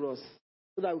appealing to us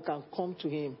so that we can come to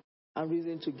him and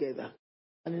reason together.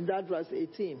 And in that verse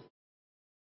 18,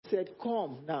 he said,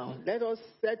 come now, let us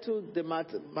settle the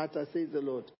matter, says the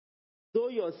Lord. Though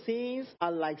your sins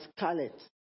are like scarlet,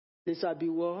 they shall be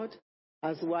what?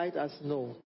 As white as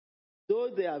snow. Though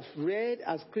they are red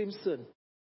as crimson,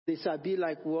 they shall be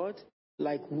like what?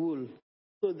 Like wool.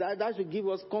 So that should give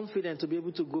us confidence to be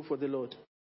able to go for the Lord.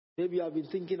 Maybe you have been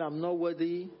thinking, I'm not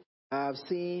worthy, I have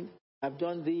sinned, I've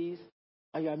done this,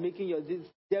 and you are this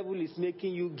devil is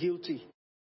making you guilty.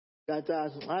 That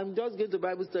I'm just going to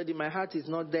Bible study, my heart is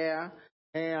not there,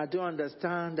 and I don't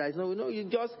understand. You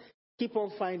just keep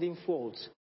on finding faults.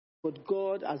 But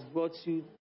God has brought you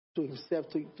to himself,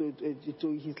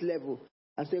 to his level,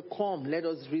 and say, come, let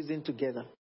us reason together.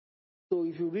 So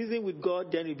if you reason with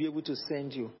God, then he'll be able to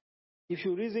send you. If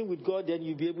you reason with God, then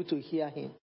you'll be able to hear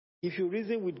him. If you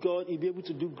reason with God, he'll be able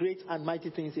to do great and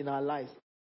mighty things in our lives.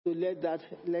 So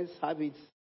let's have it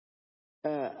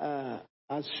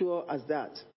as sure as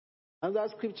that.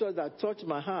 Another scripture that touched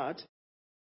my heart,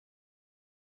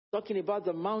 talking about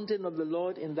the mountain of the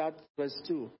Lord in that verse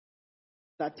 2.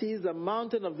 That is the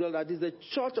mountain of God, that is the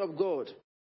church of God.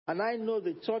 And I know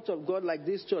the church of God, like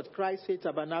this church, Christ Faith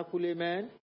Tabernacle, amen.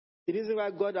 The reason why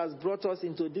God has brought us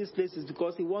into this place is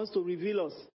because he wants to reveal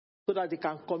us so that he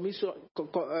can commission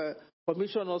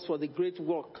us for the great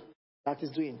work that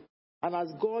he's doing. And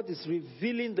as God is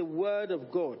revealing the word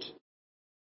of God,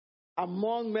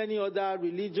 among many other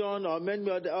religion or many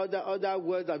other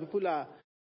words that people are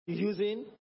using,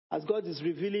 as God is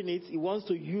revealing it, he wants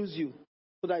to use you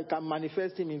so that he can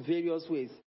manifest him in various ways.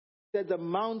 He said the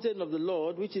mountain of the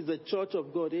Lord, which is the church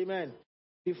of God, amen.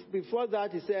 Before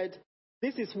that, he said,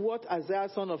 this is what Isaiah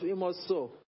son of Amos saw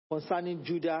concerning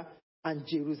Judah and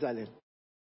Jerusalem.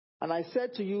 And I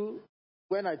said to you,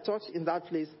 when I touched in that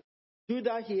place,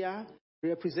 Judah here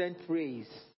represents praise.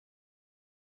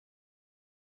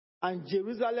 And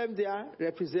Jerusalem there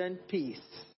represents peace.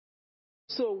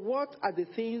 So what are the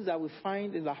things that we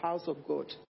find in the house of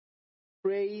God?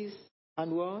 Praise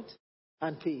and what?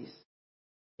 And peace.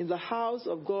 In the house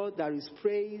of God, there is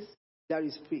praise, there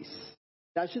is peace.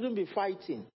 There shouldn't be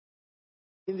fighting.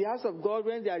 In the house of God,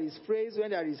 when there is praise, when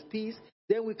there is peace,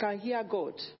 then we can hear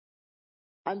God.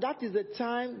 And that is the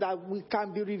time that we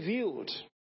can be revealed.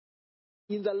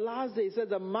 In the last day, it says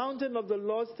the mountain of the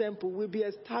Lord's temple will be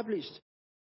established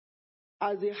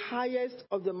as the highest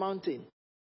of the mountain.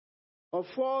 Of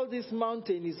all this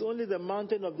mountain, it's only the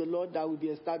mountain of the Lord that will be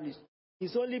established.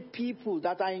 It's only people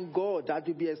that are in God that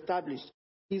will be established.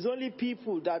 It's only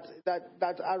people that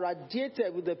are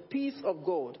radiated with the peace of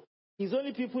God. It's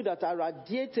only people that are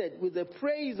radiated with the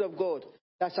praise of God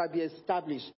that shall be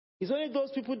established. It's only those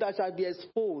people that shall be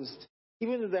exposed,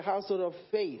 even in the household of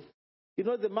faith. You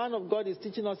know, the man of God is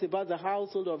teaching us about the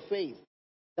household of faith.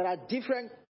 There are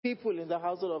different people in the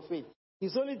household of faith.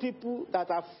 It's only people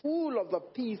that are full of the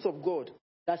peace of God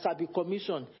that shall be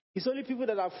commissioned. It's only people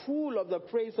that are full of the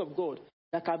praise of God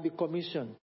that can be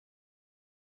commissioned.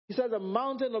 He said the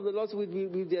mountain of the Lord will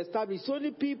be established. It's only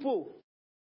people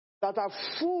that are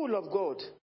full of God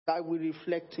that will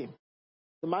reflect Him.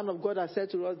 The man of God has said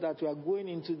to us that we are going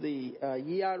into the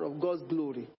year of God's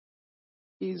glory.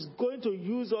 He's going to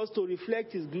use us to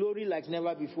reflect His glory like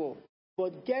never before.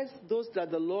 But guess those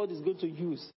that the Lord is going to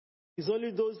use? It's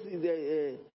only those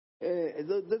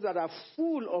that are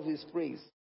full of His praise,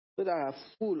 those that are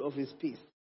full of His peace.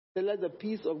 So let the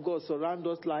peace of God surround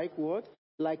us like what?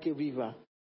 Like a river.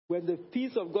 When the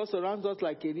peace of God surrounds us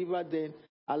like a river, then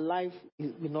our life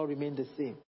will not remain the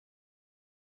same.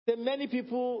 Then many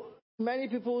people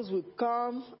will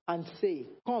come and say,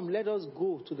 come, let us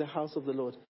go to the house of the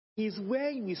Lord. It's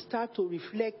where we start to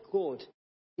reflect God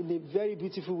in a very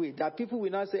beautiful way. That people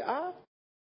will now say,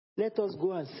 let us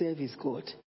go and serve His God.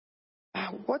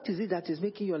 What is it that is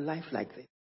making your life like this?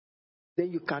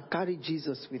 Then you can carry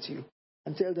Jesus with you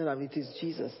and tell them it is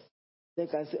Jesus. They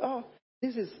can say,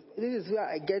 this is where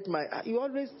I get my... You're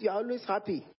always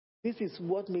happy. This is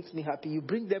what makes me happy. You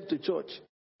bring them to church,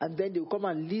 and then they will come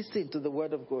and listen to the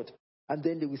word of God, and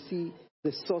then they will see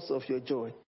the source of your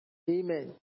joy.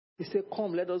 Amen. He said,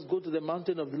 come, let us go to the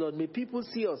mountain of the Lord. May people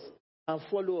see us and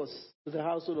follow us to the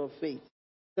household of faith.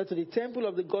 That to the temple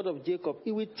of the God of Jacob.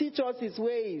 He will teach us His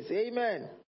ways. Amen.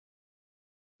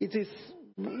 It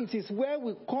is where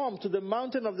we come to the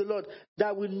mountain of the Lord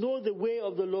that we know the way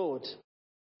of the Lord,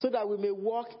 so that we may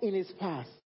walk in His path.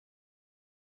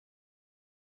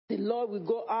 The Lord will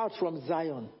go out from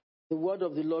Zion, the word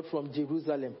of the Lord from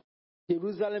Jerusalem.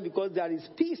 Jerusalem, because there is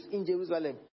peace in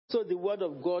Jerusalem, so the word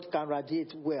of God can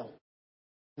radiate well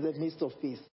in the midst of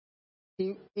peace.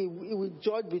 He will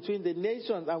judge between the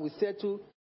nations and will settle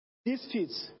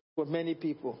disputes for many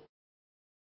people.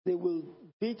 They will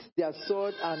beat their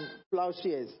sword and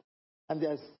plowshares and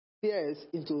their spears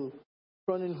into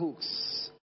pruning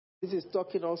hooks. This is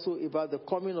talking also about the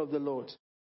coming of the Lord.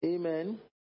 Amen.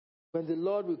 When the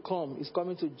Lord will come, He's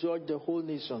coming to judge the whole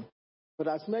nation. But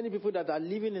as many people that are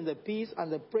living in the peace and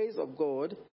the praise of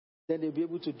God, then they'll be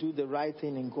able to do the right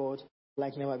thing in God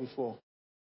like never before.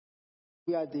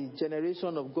 We are the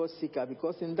generation of God seeker,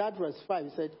 because in that verse 5,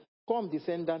 He said, come,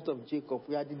 descendant of Jacob.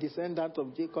 We are the descendant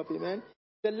of Jacob. Amen.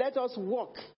 Then let us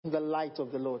walk in the light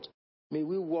of the Lord. May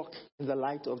we walk in the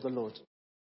light of the Lord.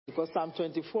 Because Psalm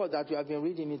 24 that we have been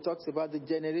reading, it talks about the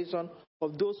generation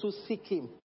of those who seek Him,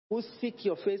 who seek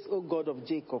your face, O God of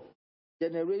Jacob.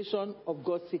 Generation of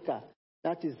God seeker.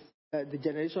 That is the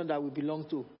generation that we belong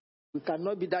to. We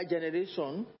cannot be that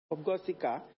generation of God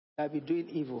seeker that will be doing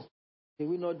evil. May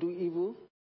we not do evil.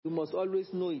 We must always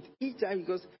know it. Each time,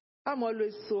 because I'm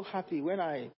always so happy when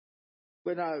I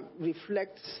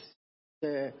reflect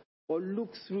or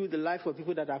look through the life of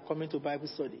people that are coming to Bible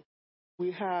study.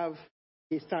 We have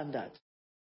a standard.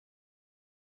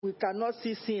 We cannot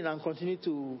see sin and continue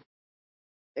to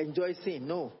enjoy sin.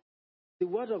 No. The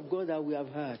word of God that we have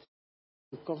heard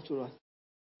will come to us.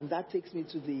 And that takes me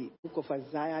to the book of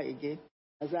Isaiah again,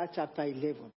 Isaiah chapter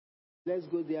 11. Let's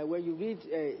go there. When you read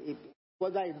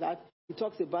further in that, it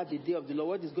talks about the day of the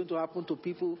Lord. What is going to happen to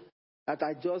people that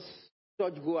are just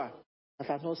church goer, that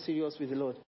are not serious with the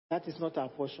Lord. That is not our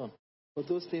portion. But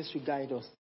those things should guide us.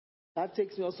 That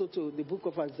takes me also to the book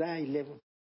of Isaiah 11,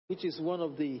 which is one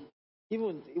of the,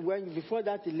 even when before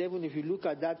that 11, if you look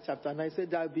at that chapter, and I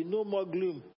said there will be no more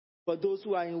gloom for those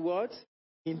who are in what?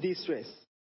 In distress.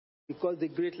 Because the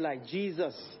great light,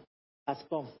 Jesus, has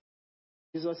come.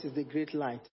 Jesus is the great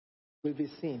light, will be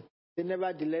seen. Then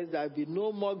nevertheless, there will be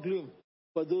no more gloom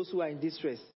for those who are in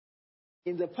distress.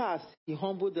 In the past, He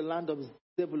humbled the land of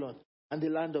Zebulun and the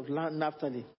land of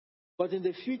Naphtali. But in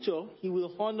the future, He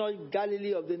will honor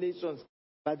Galilee of the nations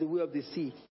by the way of the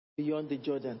sea beyond the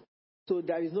Jordan. So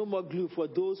there is no more gloom for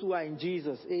those who are in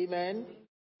Jesus. Amen.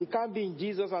 You can't be in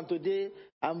Jesus and today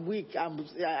I'm weak. I'm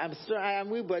strong. I am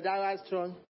weak, but I am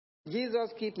strong. Jesus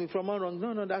keep me from all wrong.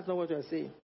 No, that's not what you're saying.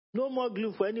 No more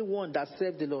gloom for anyone that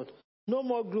serves the Lord. No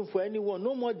more gloom for anyone.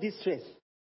 No more distress.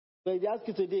 But if they ask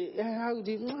you today, how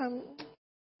do you,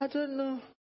 I don't know.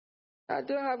 I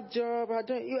don't have job.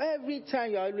 Every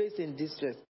time you're always in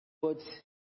distress. But,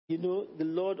 the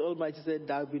Lord Almighty said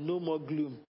there will be no more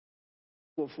gloom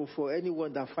for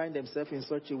anyone that find themselves in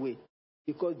such a way.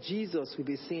 Because Jesus will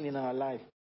be seen in our life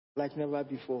like never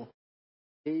before.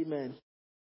 Amen.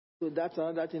 So that's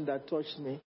another thing that touched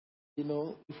me.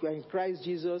 if we are in Christ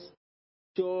Jesus,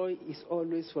 joy is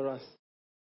always for us.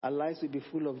 Our lives will be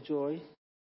full of joy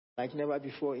like never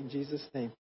before in Jesus'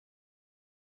 name.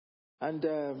 And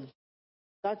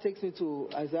that takes me to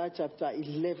Isaiah chapter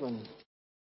 11.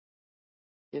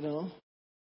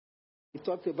 He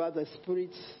talked about the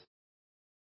Spirit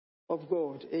of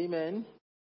God. Amen.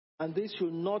 And this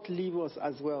should not leave us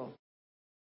as well.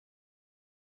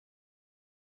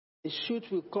 A shoot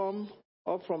will come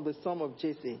up from the stem of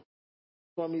Jesse.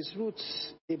 From his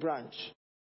roots, a branch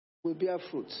will bear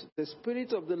fruit. The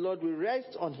Spirit of the Lord will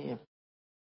rest on him,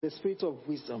 the Spirit of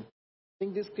wisdom. I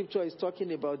think this scripture is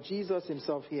talking about Jesus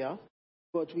himself here,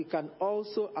 but we can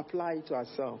also apply it to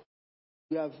ourselves.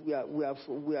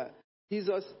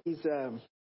 Jesus is,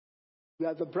 we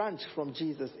are the branch from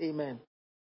Jesus. Amen.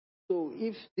 So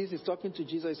if this is talking to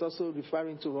Jesus, it's also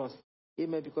referring to us.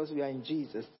 Amen, because we are in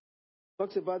Jesus.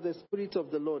 Talks about the Spirit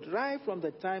of the Lord. Right from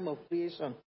the time of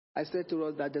creation, I said to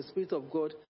us that the Spirit of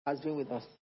God has been with us.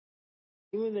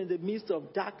 Even in the midst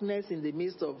of darkness, in the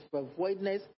midst of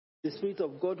voidness, the Spirit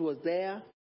of God was there,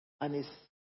 and it's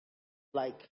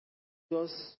like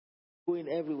just going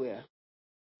everywhere.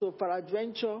 So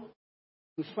peradventure,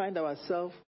 we find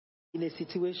ourselves in a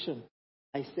situation,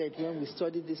 I said, when we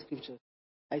studied this scripture,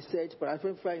 I said,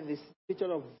 peradventure in this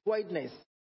situation of voidness,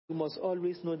 we must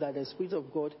always know that the Spirit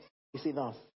of God is in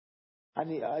us.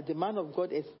 And the man of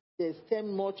God extends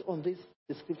much on this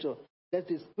the scripture, that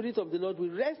the Spirit of the Lord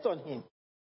will rest on him.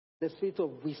 The Spirit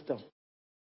of wisdom,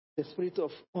 the Spirit of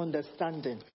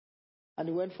understanding. And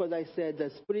he went further, he said,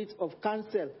 the Spirit of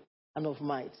counsel and of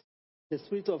might, the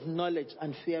Spirit of knowledge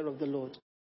and fear of the Lord.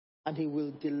 And he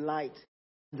will delight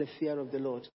in the fear of the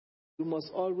Lord. We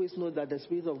must always know that the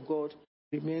Spirit of God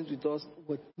remains with us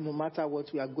no matter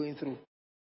what we are going through.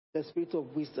 The Spirit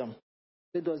of wisdom.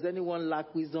 So does anyone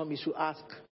lack wisdom? He should ask.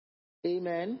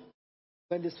 Amen.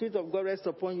 When the Spirit of God rests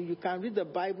upon you, you can read the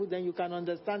Bible, then you can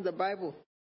understand the Bible.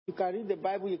 You can read the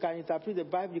Bible, you can interpret the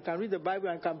Bible, you can read the Bible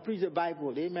and can preach the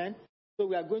Bible. Amen. So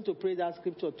we are going to pray that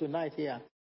scripture tonight here.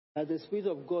 That the Spirit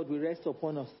of God will rest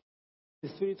upon us. The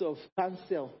Spirit of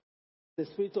counsel, the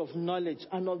Spirit of knowledge,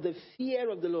 and of the fear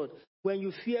of the Lord. When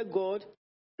you fear God,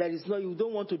 you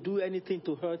don't want to do anything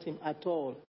to hurt him at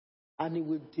all. And he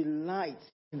will delight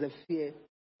in the fear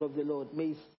of the Lord. May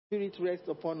his Spirit rest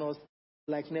upon us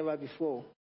like never before.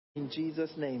 In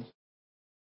Jesus' name.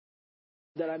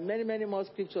 There are many, many more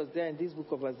scriptures there in this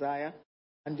book of Isaiah.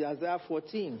 And the Isaiah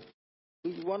 14,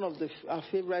 which is one of our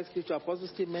favorite scriptures. Apostle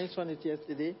Steve mentioned it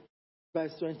yesterday,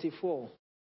 verse 24.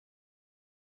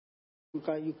 You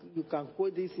can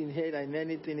quote this in head and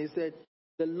anything. He said,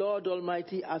 the Lord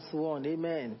Almighty has sworn.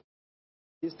 Amen.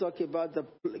 He's talking about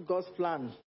God's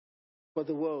plan for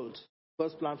the world.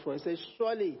 God's plan for us. He says,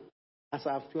 surely as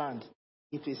I have planned,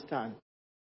 it will stand.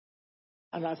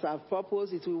 And as I have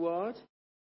purposed, it will what?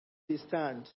 It will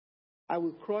stand. I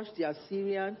will crush the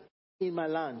Assyrian in my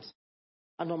land,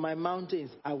 and on my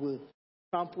mountains I will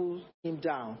trample him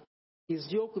down. His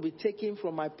yoke will be taken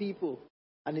from my people,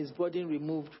 and his burden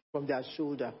removed from their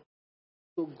shoulder.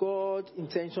 So God's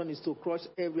intention is to crush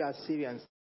every Assyrian.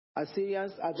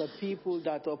 Assyrians are the people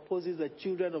that opposes the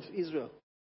children of Israel.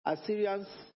 Assyrians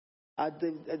are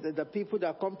the people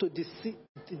that come to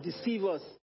deceive us.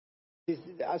 The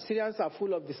Assyrians are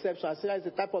full of deception. Assyria is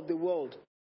the type of the world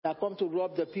that come to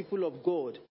rob the people of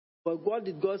God. But what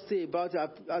did God say about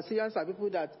Assyrians? Are people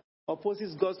that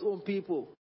opposes God's own people.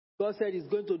 God said he's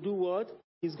going to do what?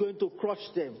 He's going to crush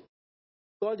them.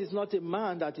 God is not a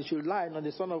man that he should lie, nor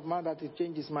the son of man that he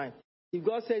change his mind. If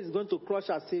God says he's going to crush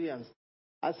Assyrians,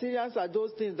 Assyrians are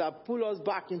those things that pull us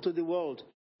back into the world.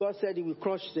 God said he will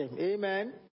crush them.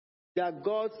 Amen. They are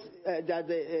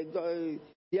the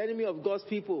enemy of God's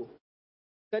people.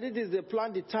 That it is the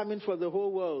plan determined for the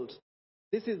whole world.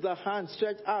 This is the hand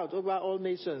stretched out over all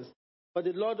nations. But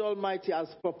the Lord Almighty has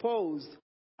proposed,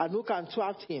 and who can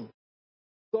thwart him?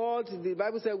 God, the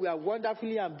Bible says we are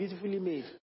wonderfully and beautifully made.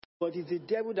 But it's the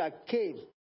devil that came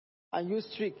and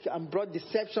used trick and brought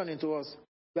deception into us.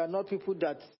 We are not people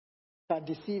that can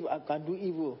deceive and can do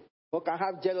evil, or can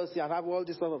have jealousy and have all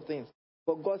these sort of things.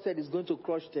 But God said he's going to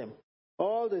crush them.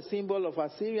 All the symbol of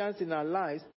Assyrians in our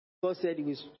lives, God said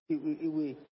he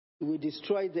will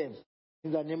destroy them.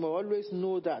 In the name of, always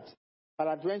know that.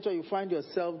 Peradventure you find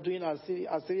yourself doing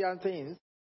Assyrian things,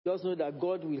 just know that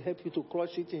God will help you to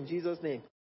crush it in Jesus' name.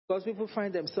 Because people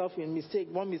find themselves in mistake.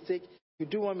 One mistake, you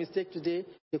do one mistake today,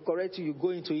 they correct you, you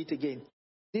go into it again.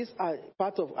 These are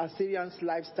part of Assyrian's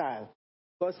lifestyle.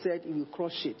 God said he will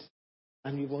crush it.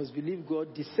 And we must believe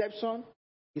God. Deception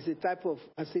is a type of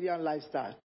Assyrian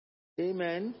lifestyle.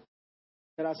 Amen.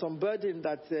 There are some burdens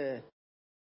that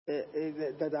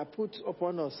are put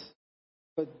upon us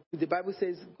But the Bible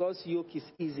says God's yoke is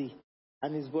easy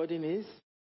and his burden is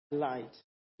light.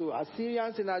 So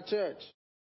Assyrians in our church,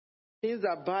 things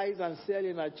that buys and sell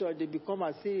in our church, they become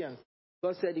Assyrians.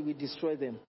 God said he will destroy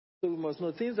them. So we must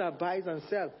know things that buys and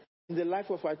sell in the life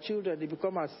of our children, they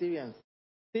become Assyrians.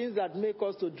 Things that make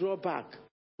us to draw back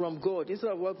from God.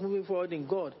 Instead of moving forward in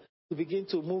God, to begin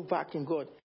to move back in God,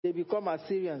 they become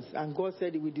Assyrians. And God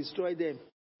said he will destroy them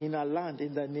in our land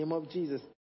in the name of Jesus.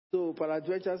 So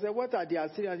Paradventure said, what are the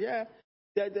Assyrians? Yeah,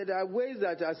 there are ways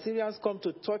that Assyrians come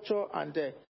to torture and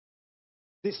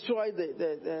destroy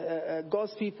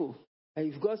God's people.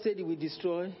 And if God said he will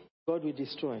destroy, God will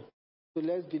destroy. So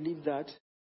let's believe that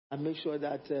and make sure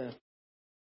that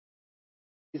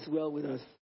it's well with us.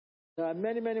 There are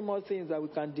many, many more things that we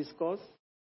can discuss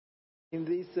in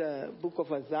this book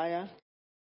of Isaiah.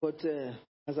 But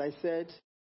as I said,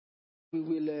 we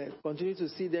will continue to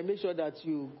see them. Make sure that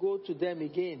you go to them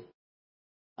again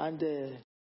and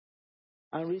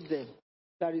read them.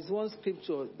 There is one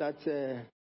scripture that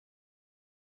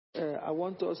I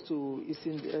want us to, it's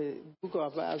in the book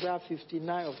of Isaiah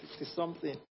 59 or 50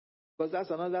 something, because that's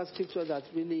another scripture that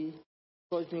really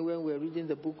touched me when we were reading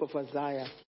the book of Isaiah.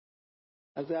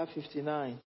 Isaiah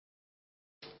 59.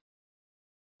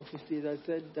 50, I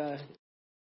said that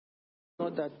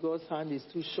not that God's hand is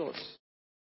too short.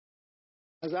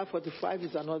 Isaiah 45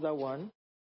 is another one,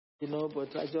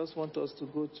 but I just want us to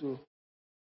go to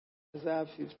Isaiah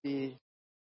 50.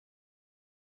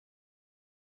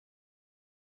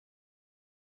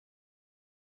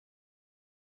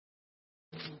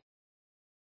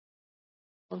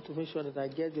 I want to make sure that I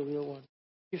get the real one.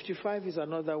 55 is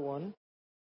another one,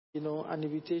 an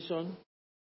invitation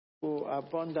for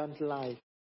abundant life.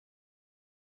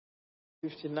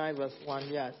 59 verse 1,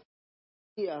 yes.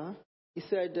 Here, he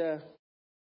said,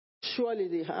 surely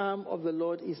the arm of the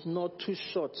Lord is not too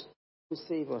short to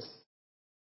save us,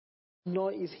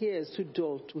 nor his ears too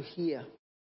dull to hear.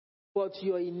 But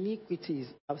your iniquities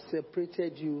have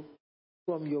separated you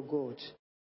from your God.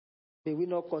 May we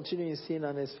not continue in sin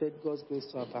and expect God's grace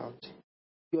to abound.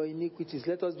 Your iniquities,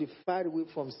 let us be far away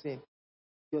from sin.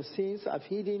 Your sins have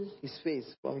hidden his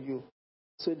face from you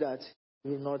so that he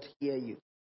will not hear you.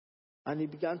 And he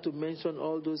began to mention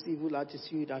all those evil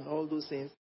attitudes and all those things.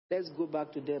 Let's go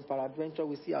back to them. Peradventure,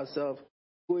 we see ourselves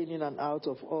going in and out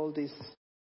of all these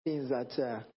things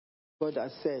that God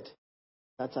has said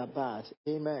that are bad.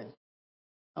 Amen.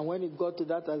 And when it got to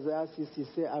that Isaiah 60, he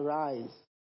said, arise,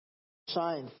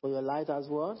 shine, for your light has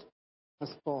what?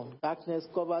 Has come. Darkness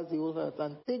covers the whole earth,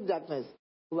 and thick darkness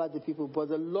over the people. But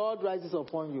the Lord rises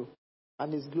upon you,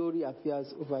 and his glory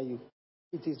appears over you.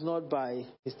 It is not by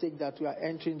mistake that we are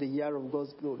entering the year of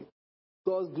God's glory.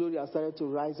 God's glory has started to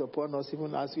rise upon us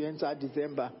even as we enter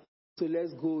December. So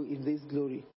let's go in this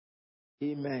glory.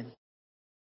 Amen.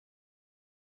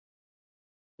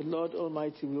 The Lord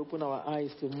Almighty will open our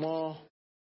eyes to more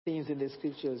things in the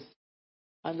scriptures.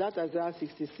 And that Isaiah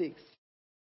 66.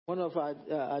 One of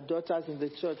our daughters in the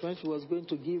church, when she was going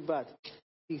to give birth,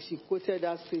 she quoted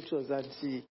that scriptures,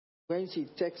 and when she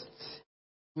texted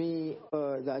me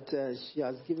that she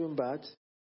has given birth,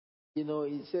 he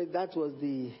said that was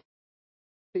the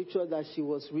scripture that she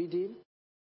was reading,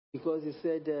 because he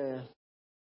said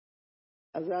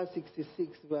Isaiah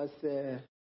 66 verse,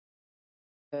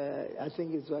 I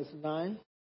think it's verse 9,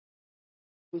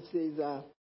 which says,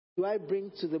 do I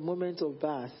bring to the moment of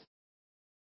birth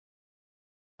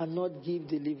and not give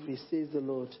delivery, says the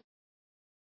Lord.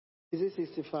 Is it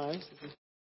 65?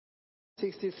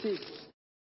 66.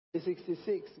 It's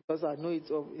 66, because I know it's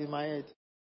in my head.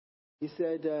 He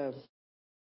said,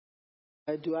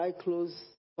 do I close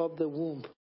up the womb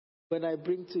when I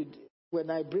bring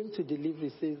to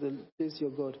delivery, says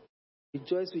your God.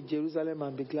 Rejoice with Jerusalem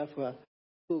and be glad for her.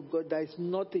 So God, there is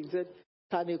nothing. He said,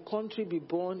 can a country be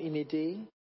born in a day,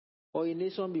 or a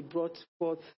nation be brought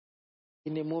forth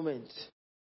in a moment?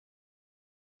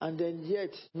 And then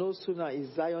yet, no sooner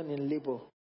is Zion in labor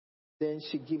than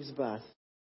she gives birth.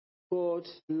 God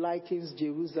likens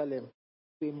Jerusalem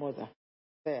to a mother.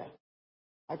 There.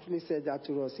 Actually said that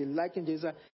to us. He likened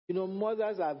Jerusalem.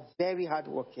 Mothers are very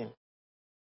hardworking.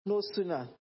 No sooner.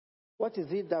 What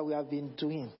is it that we have been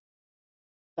doing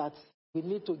that we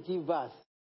need to give birth,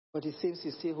 but it seems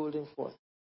he's still holding forth?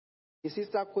 The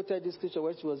sister quoted this scripture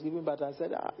when she was giving birth and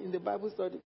said, in the Bible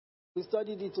study, we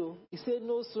studied it too. He said,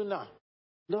 no sooner.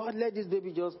 Lord, let this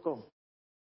baby just come.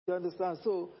 You understand?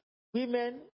 So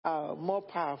women are more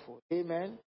powerful.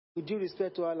 Amen. With due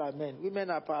respect to all our men, women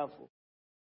are powerful.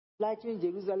 Like in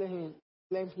Jerusalem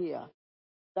here,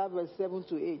 that verse 7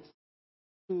 to 8,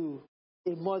 to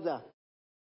a mother.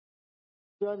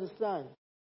 You understand?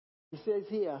 He says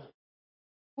here,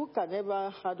 Who can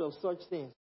ever heard of such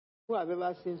things? Who have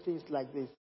ever seen things like this?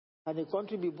 Can a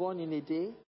country be born in a day,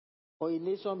 or a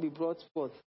nation be brought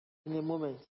forth in a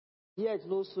moment? Yet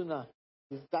no sooner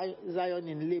is Zion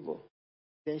in labor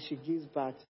than she gives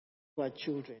birth to her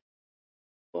children.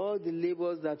 All the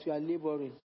labors that we are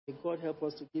laboring, may God help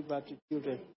us to give birth to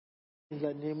children in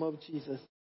the name of Jesus.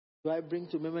 Do I bring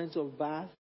to moments of birth?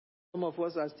 Some of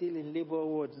us are still in labor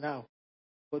ward now,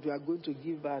 but we are going to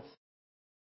give birth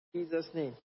in Jesus'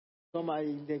 name. Some are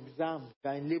in the exam,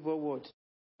 they are in labor ward,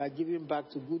 they are giving back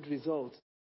to good results.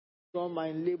 Some are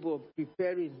in labor,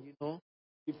 preparing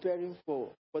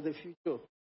for the future.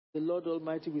 The Lord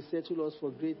Almighty will settle us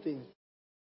for great things.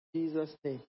 In Jesus'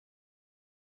 name.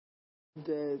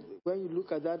 When you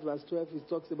look at that verse 12, it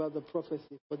talks about the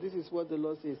prophecy. But this is what the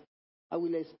Lord says. I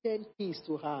will extend peace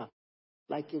to her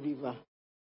like a river.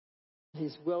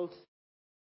 His wealth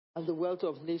and the wealth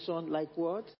of nation like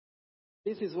what?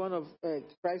 This is one of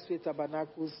Christ Faith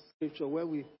Tabernacle's scripture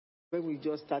when we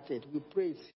just started. We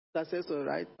prayed. Successor,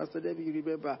 right? Pastor Debbie, you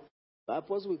remember. The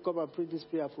apostle will come and pray this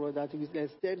prayer for us that he will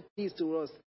extend peace to us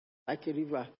like a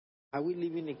river. Are we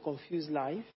living a confused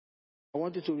life? I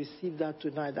want you to receive that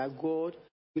tonight, that God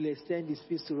will extend his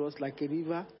peace to us like a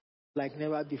river, like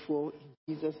never before,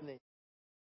 in Jesus' name.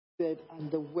 He said,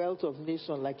 and the wealth of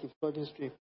nation like a flooding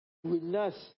stream will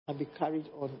nurse and be carried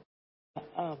on her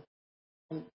arm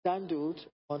and dandled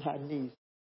on her knees.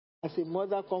 As a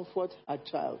mother comforts her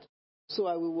child, so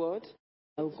I will what?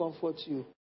 I will comfort you.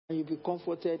 And you'll be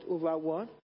comforted over what?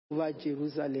 Over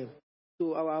Jerusalem.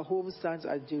 So our home stands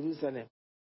at Jerusalem.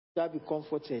 Shall be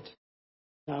comforted.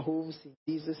 Our homes in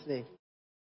Jesus' name.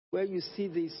 When you see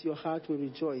this, your heart will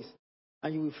rejoice,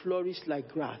 and you will flourish like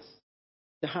grass.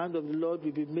 The hand of the Lord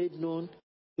will be made known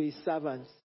to his servants,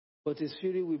 but his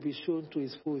fury will be shown to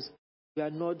his foes. We are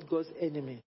not God's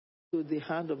enemy, so the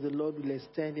hand of the Lord will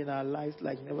extend in our lives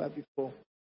like never before.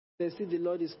 They see the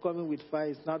Lord is coming with fire.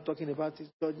 He's now talking about his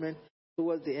judgment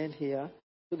towards the end here,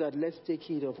 so that let's take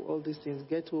heed of all these things.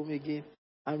 Get home again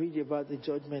and read about the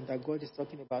judgment that God is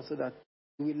talking about, so that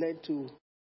we learn to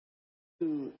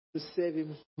serve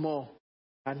him more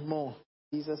and more.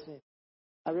 In Jesus' name.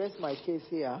 I rest my case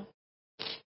here.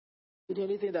 The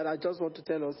only thing that I just want to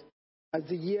tell us, as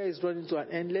the year is running to an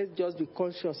end, let's just be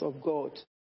conscious of God,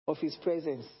 of his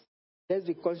presence. Let's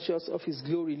be conscious of his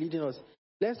glory leading us.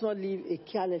 Let's not live a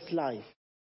careless life.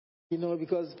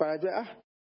 Because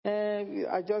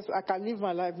I can live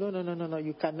my life. No,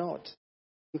 you cannot.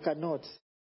 You cannot.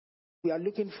 We are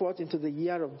looking forward into the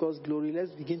year of God's glory.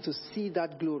 Let's begin to see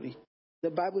that glory. The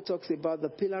Bible talks about the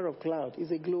pillar of cloud.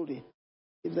 It's a glory.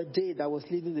 In the day that was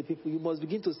leading the people, you must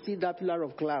begin to see that pillar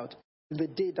of cloud in the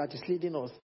day that is leading us.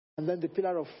 And then the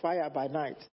pillar of fire by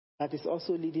night that is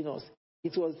also leading us.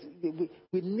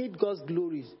 We need God's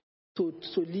glory to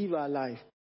live our life.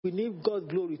 We need God's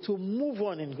glory to move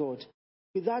on in God.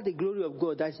 Without the glory of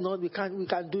God, we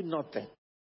can't do nothing.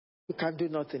 We can't do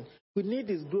nothing. We need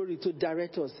his glory to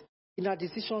direct us in our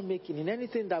decision making, in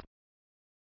anything that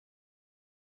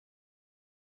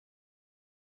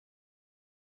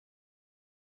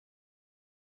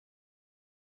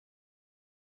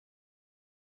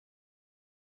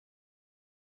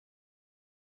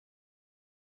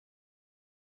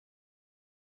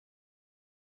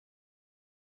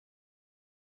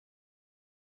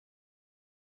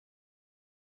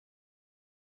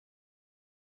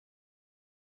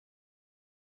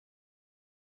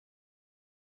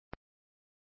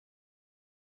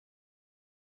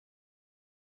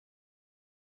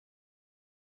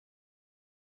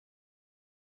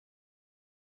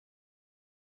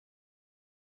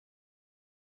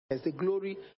the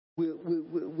glory will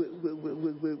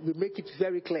make it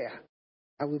very clear,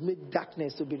 and will make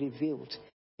darkness to be revealed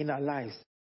in our lives.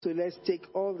 So let's take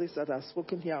all this that I've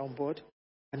spoken here on board,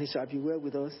 and it shall be well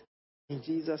with us in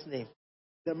Jesus' name.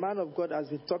 The man of God has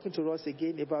been talking to us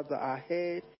again about our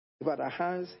head, about our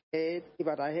hands,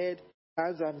 about our head,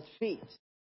 hands, and feet.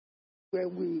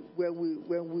 When we are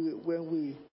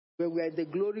in the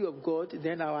glory of God,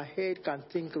 then our head can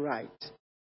think right.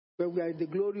 When we are in the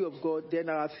glory of God, then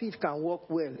our feet can walk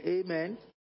well. Amen.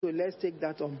 So let's take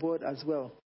that on board as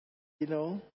well.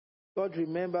 God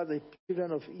remember the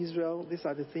children of Israel. These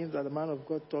are the things that the man of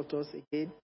God taught us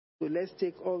again. So let's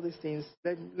take all these things.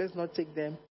 Let's not take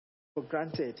them for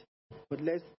granted, but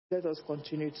let us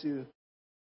continue to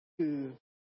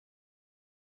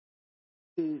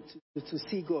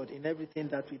see God in everything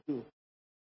that we do.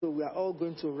 So we are all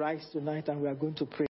going to rise tonight and we are going to pray.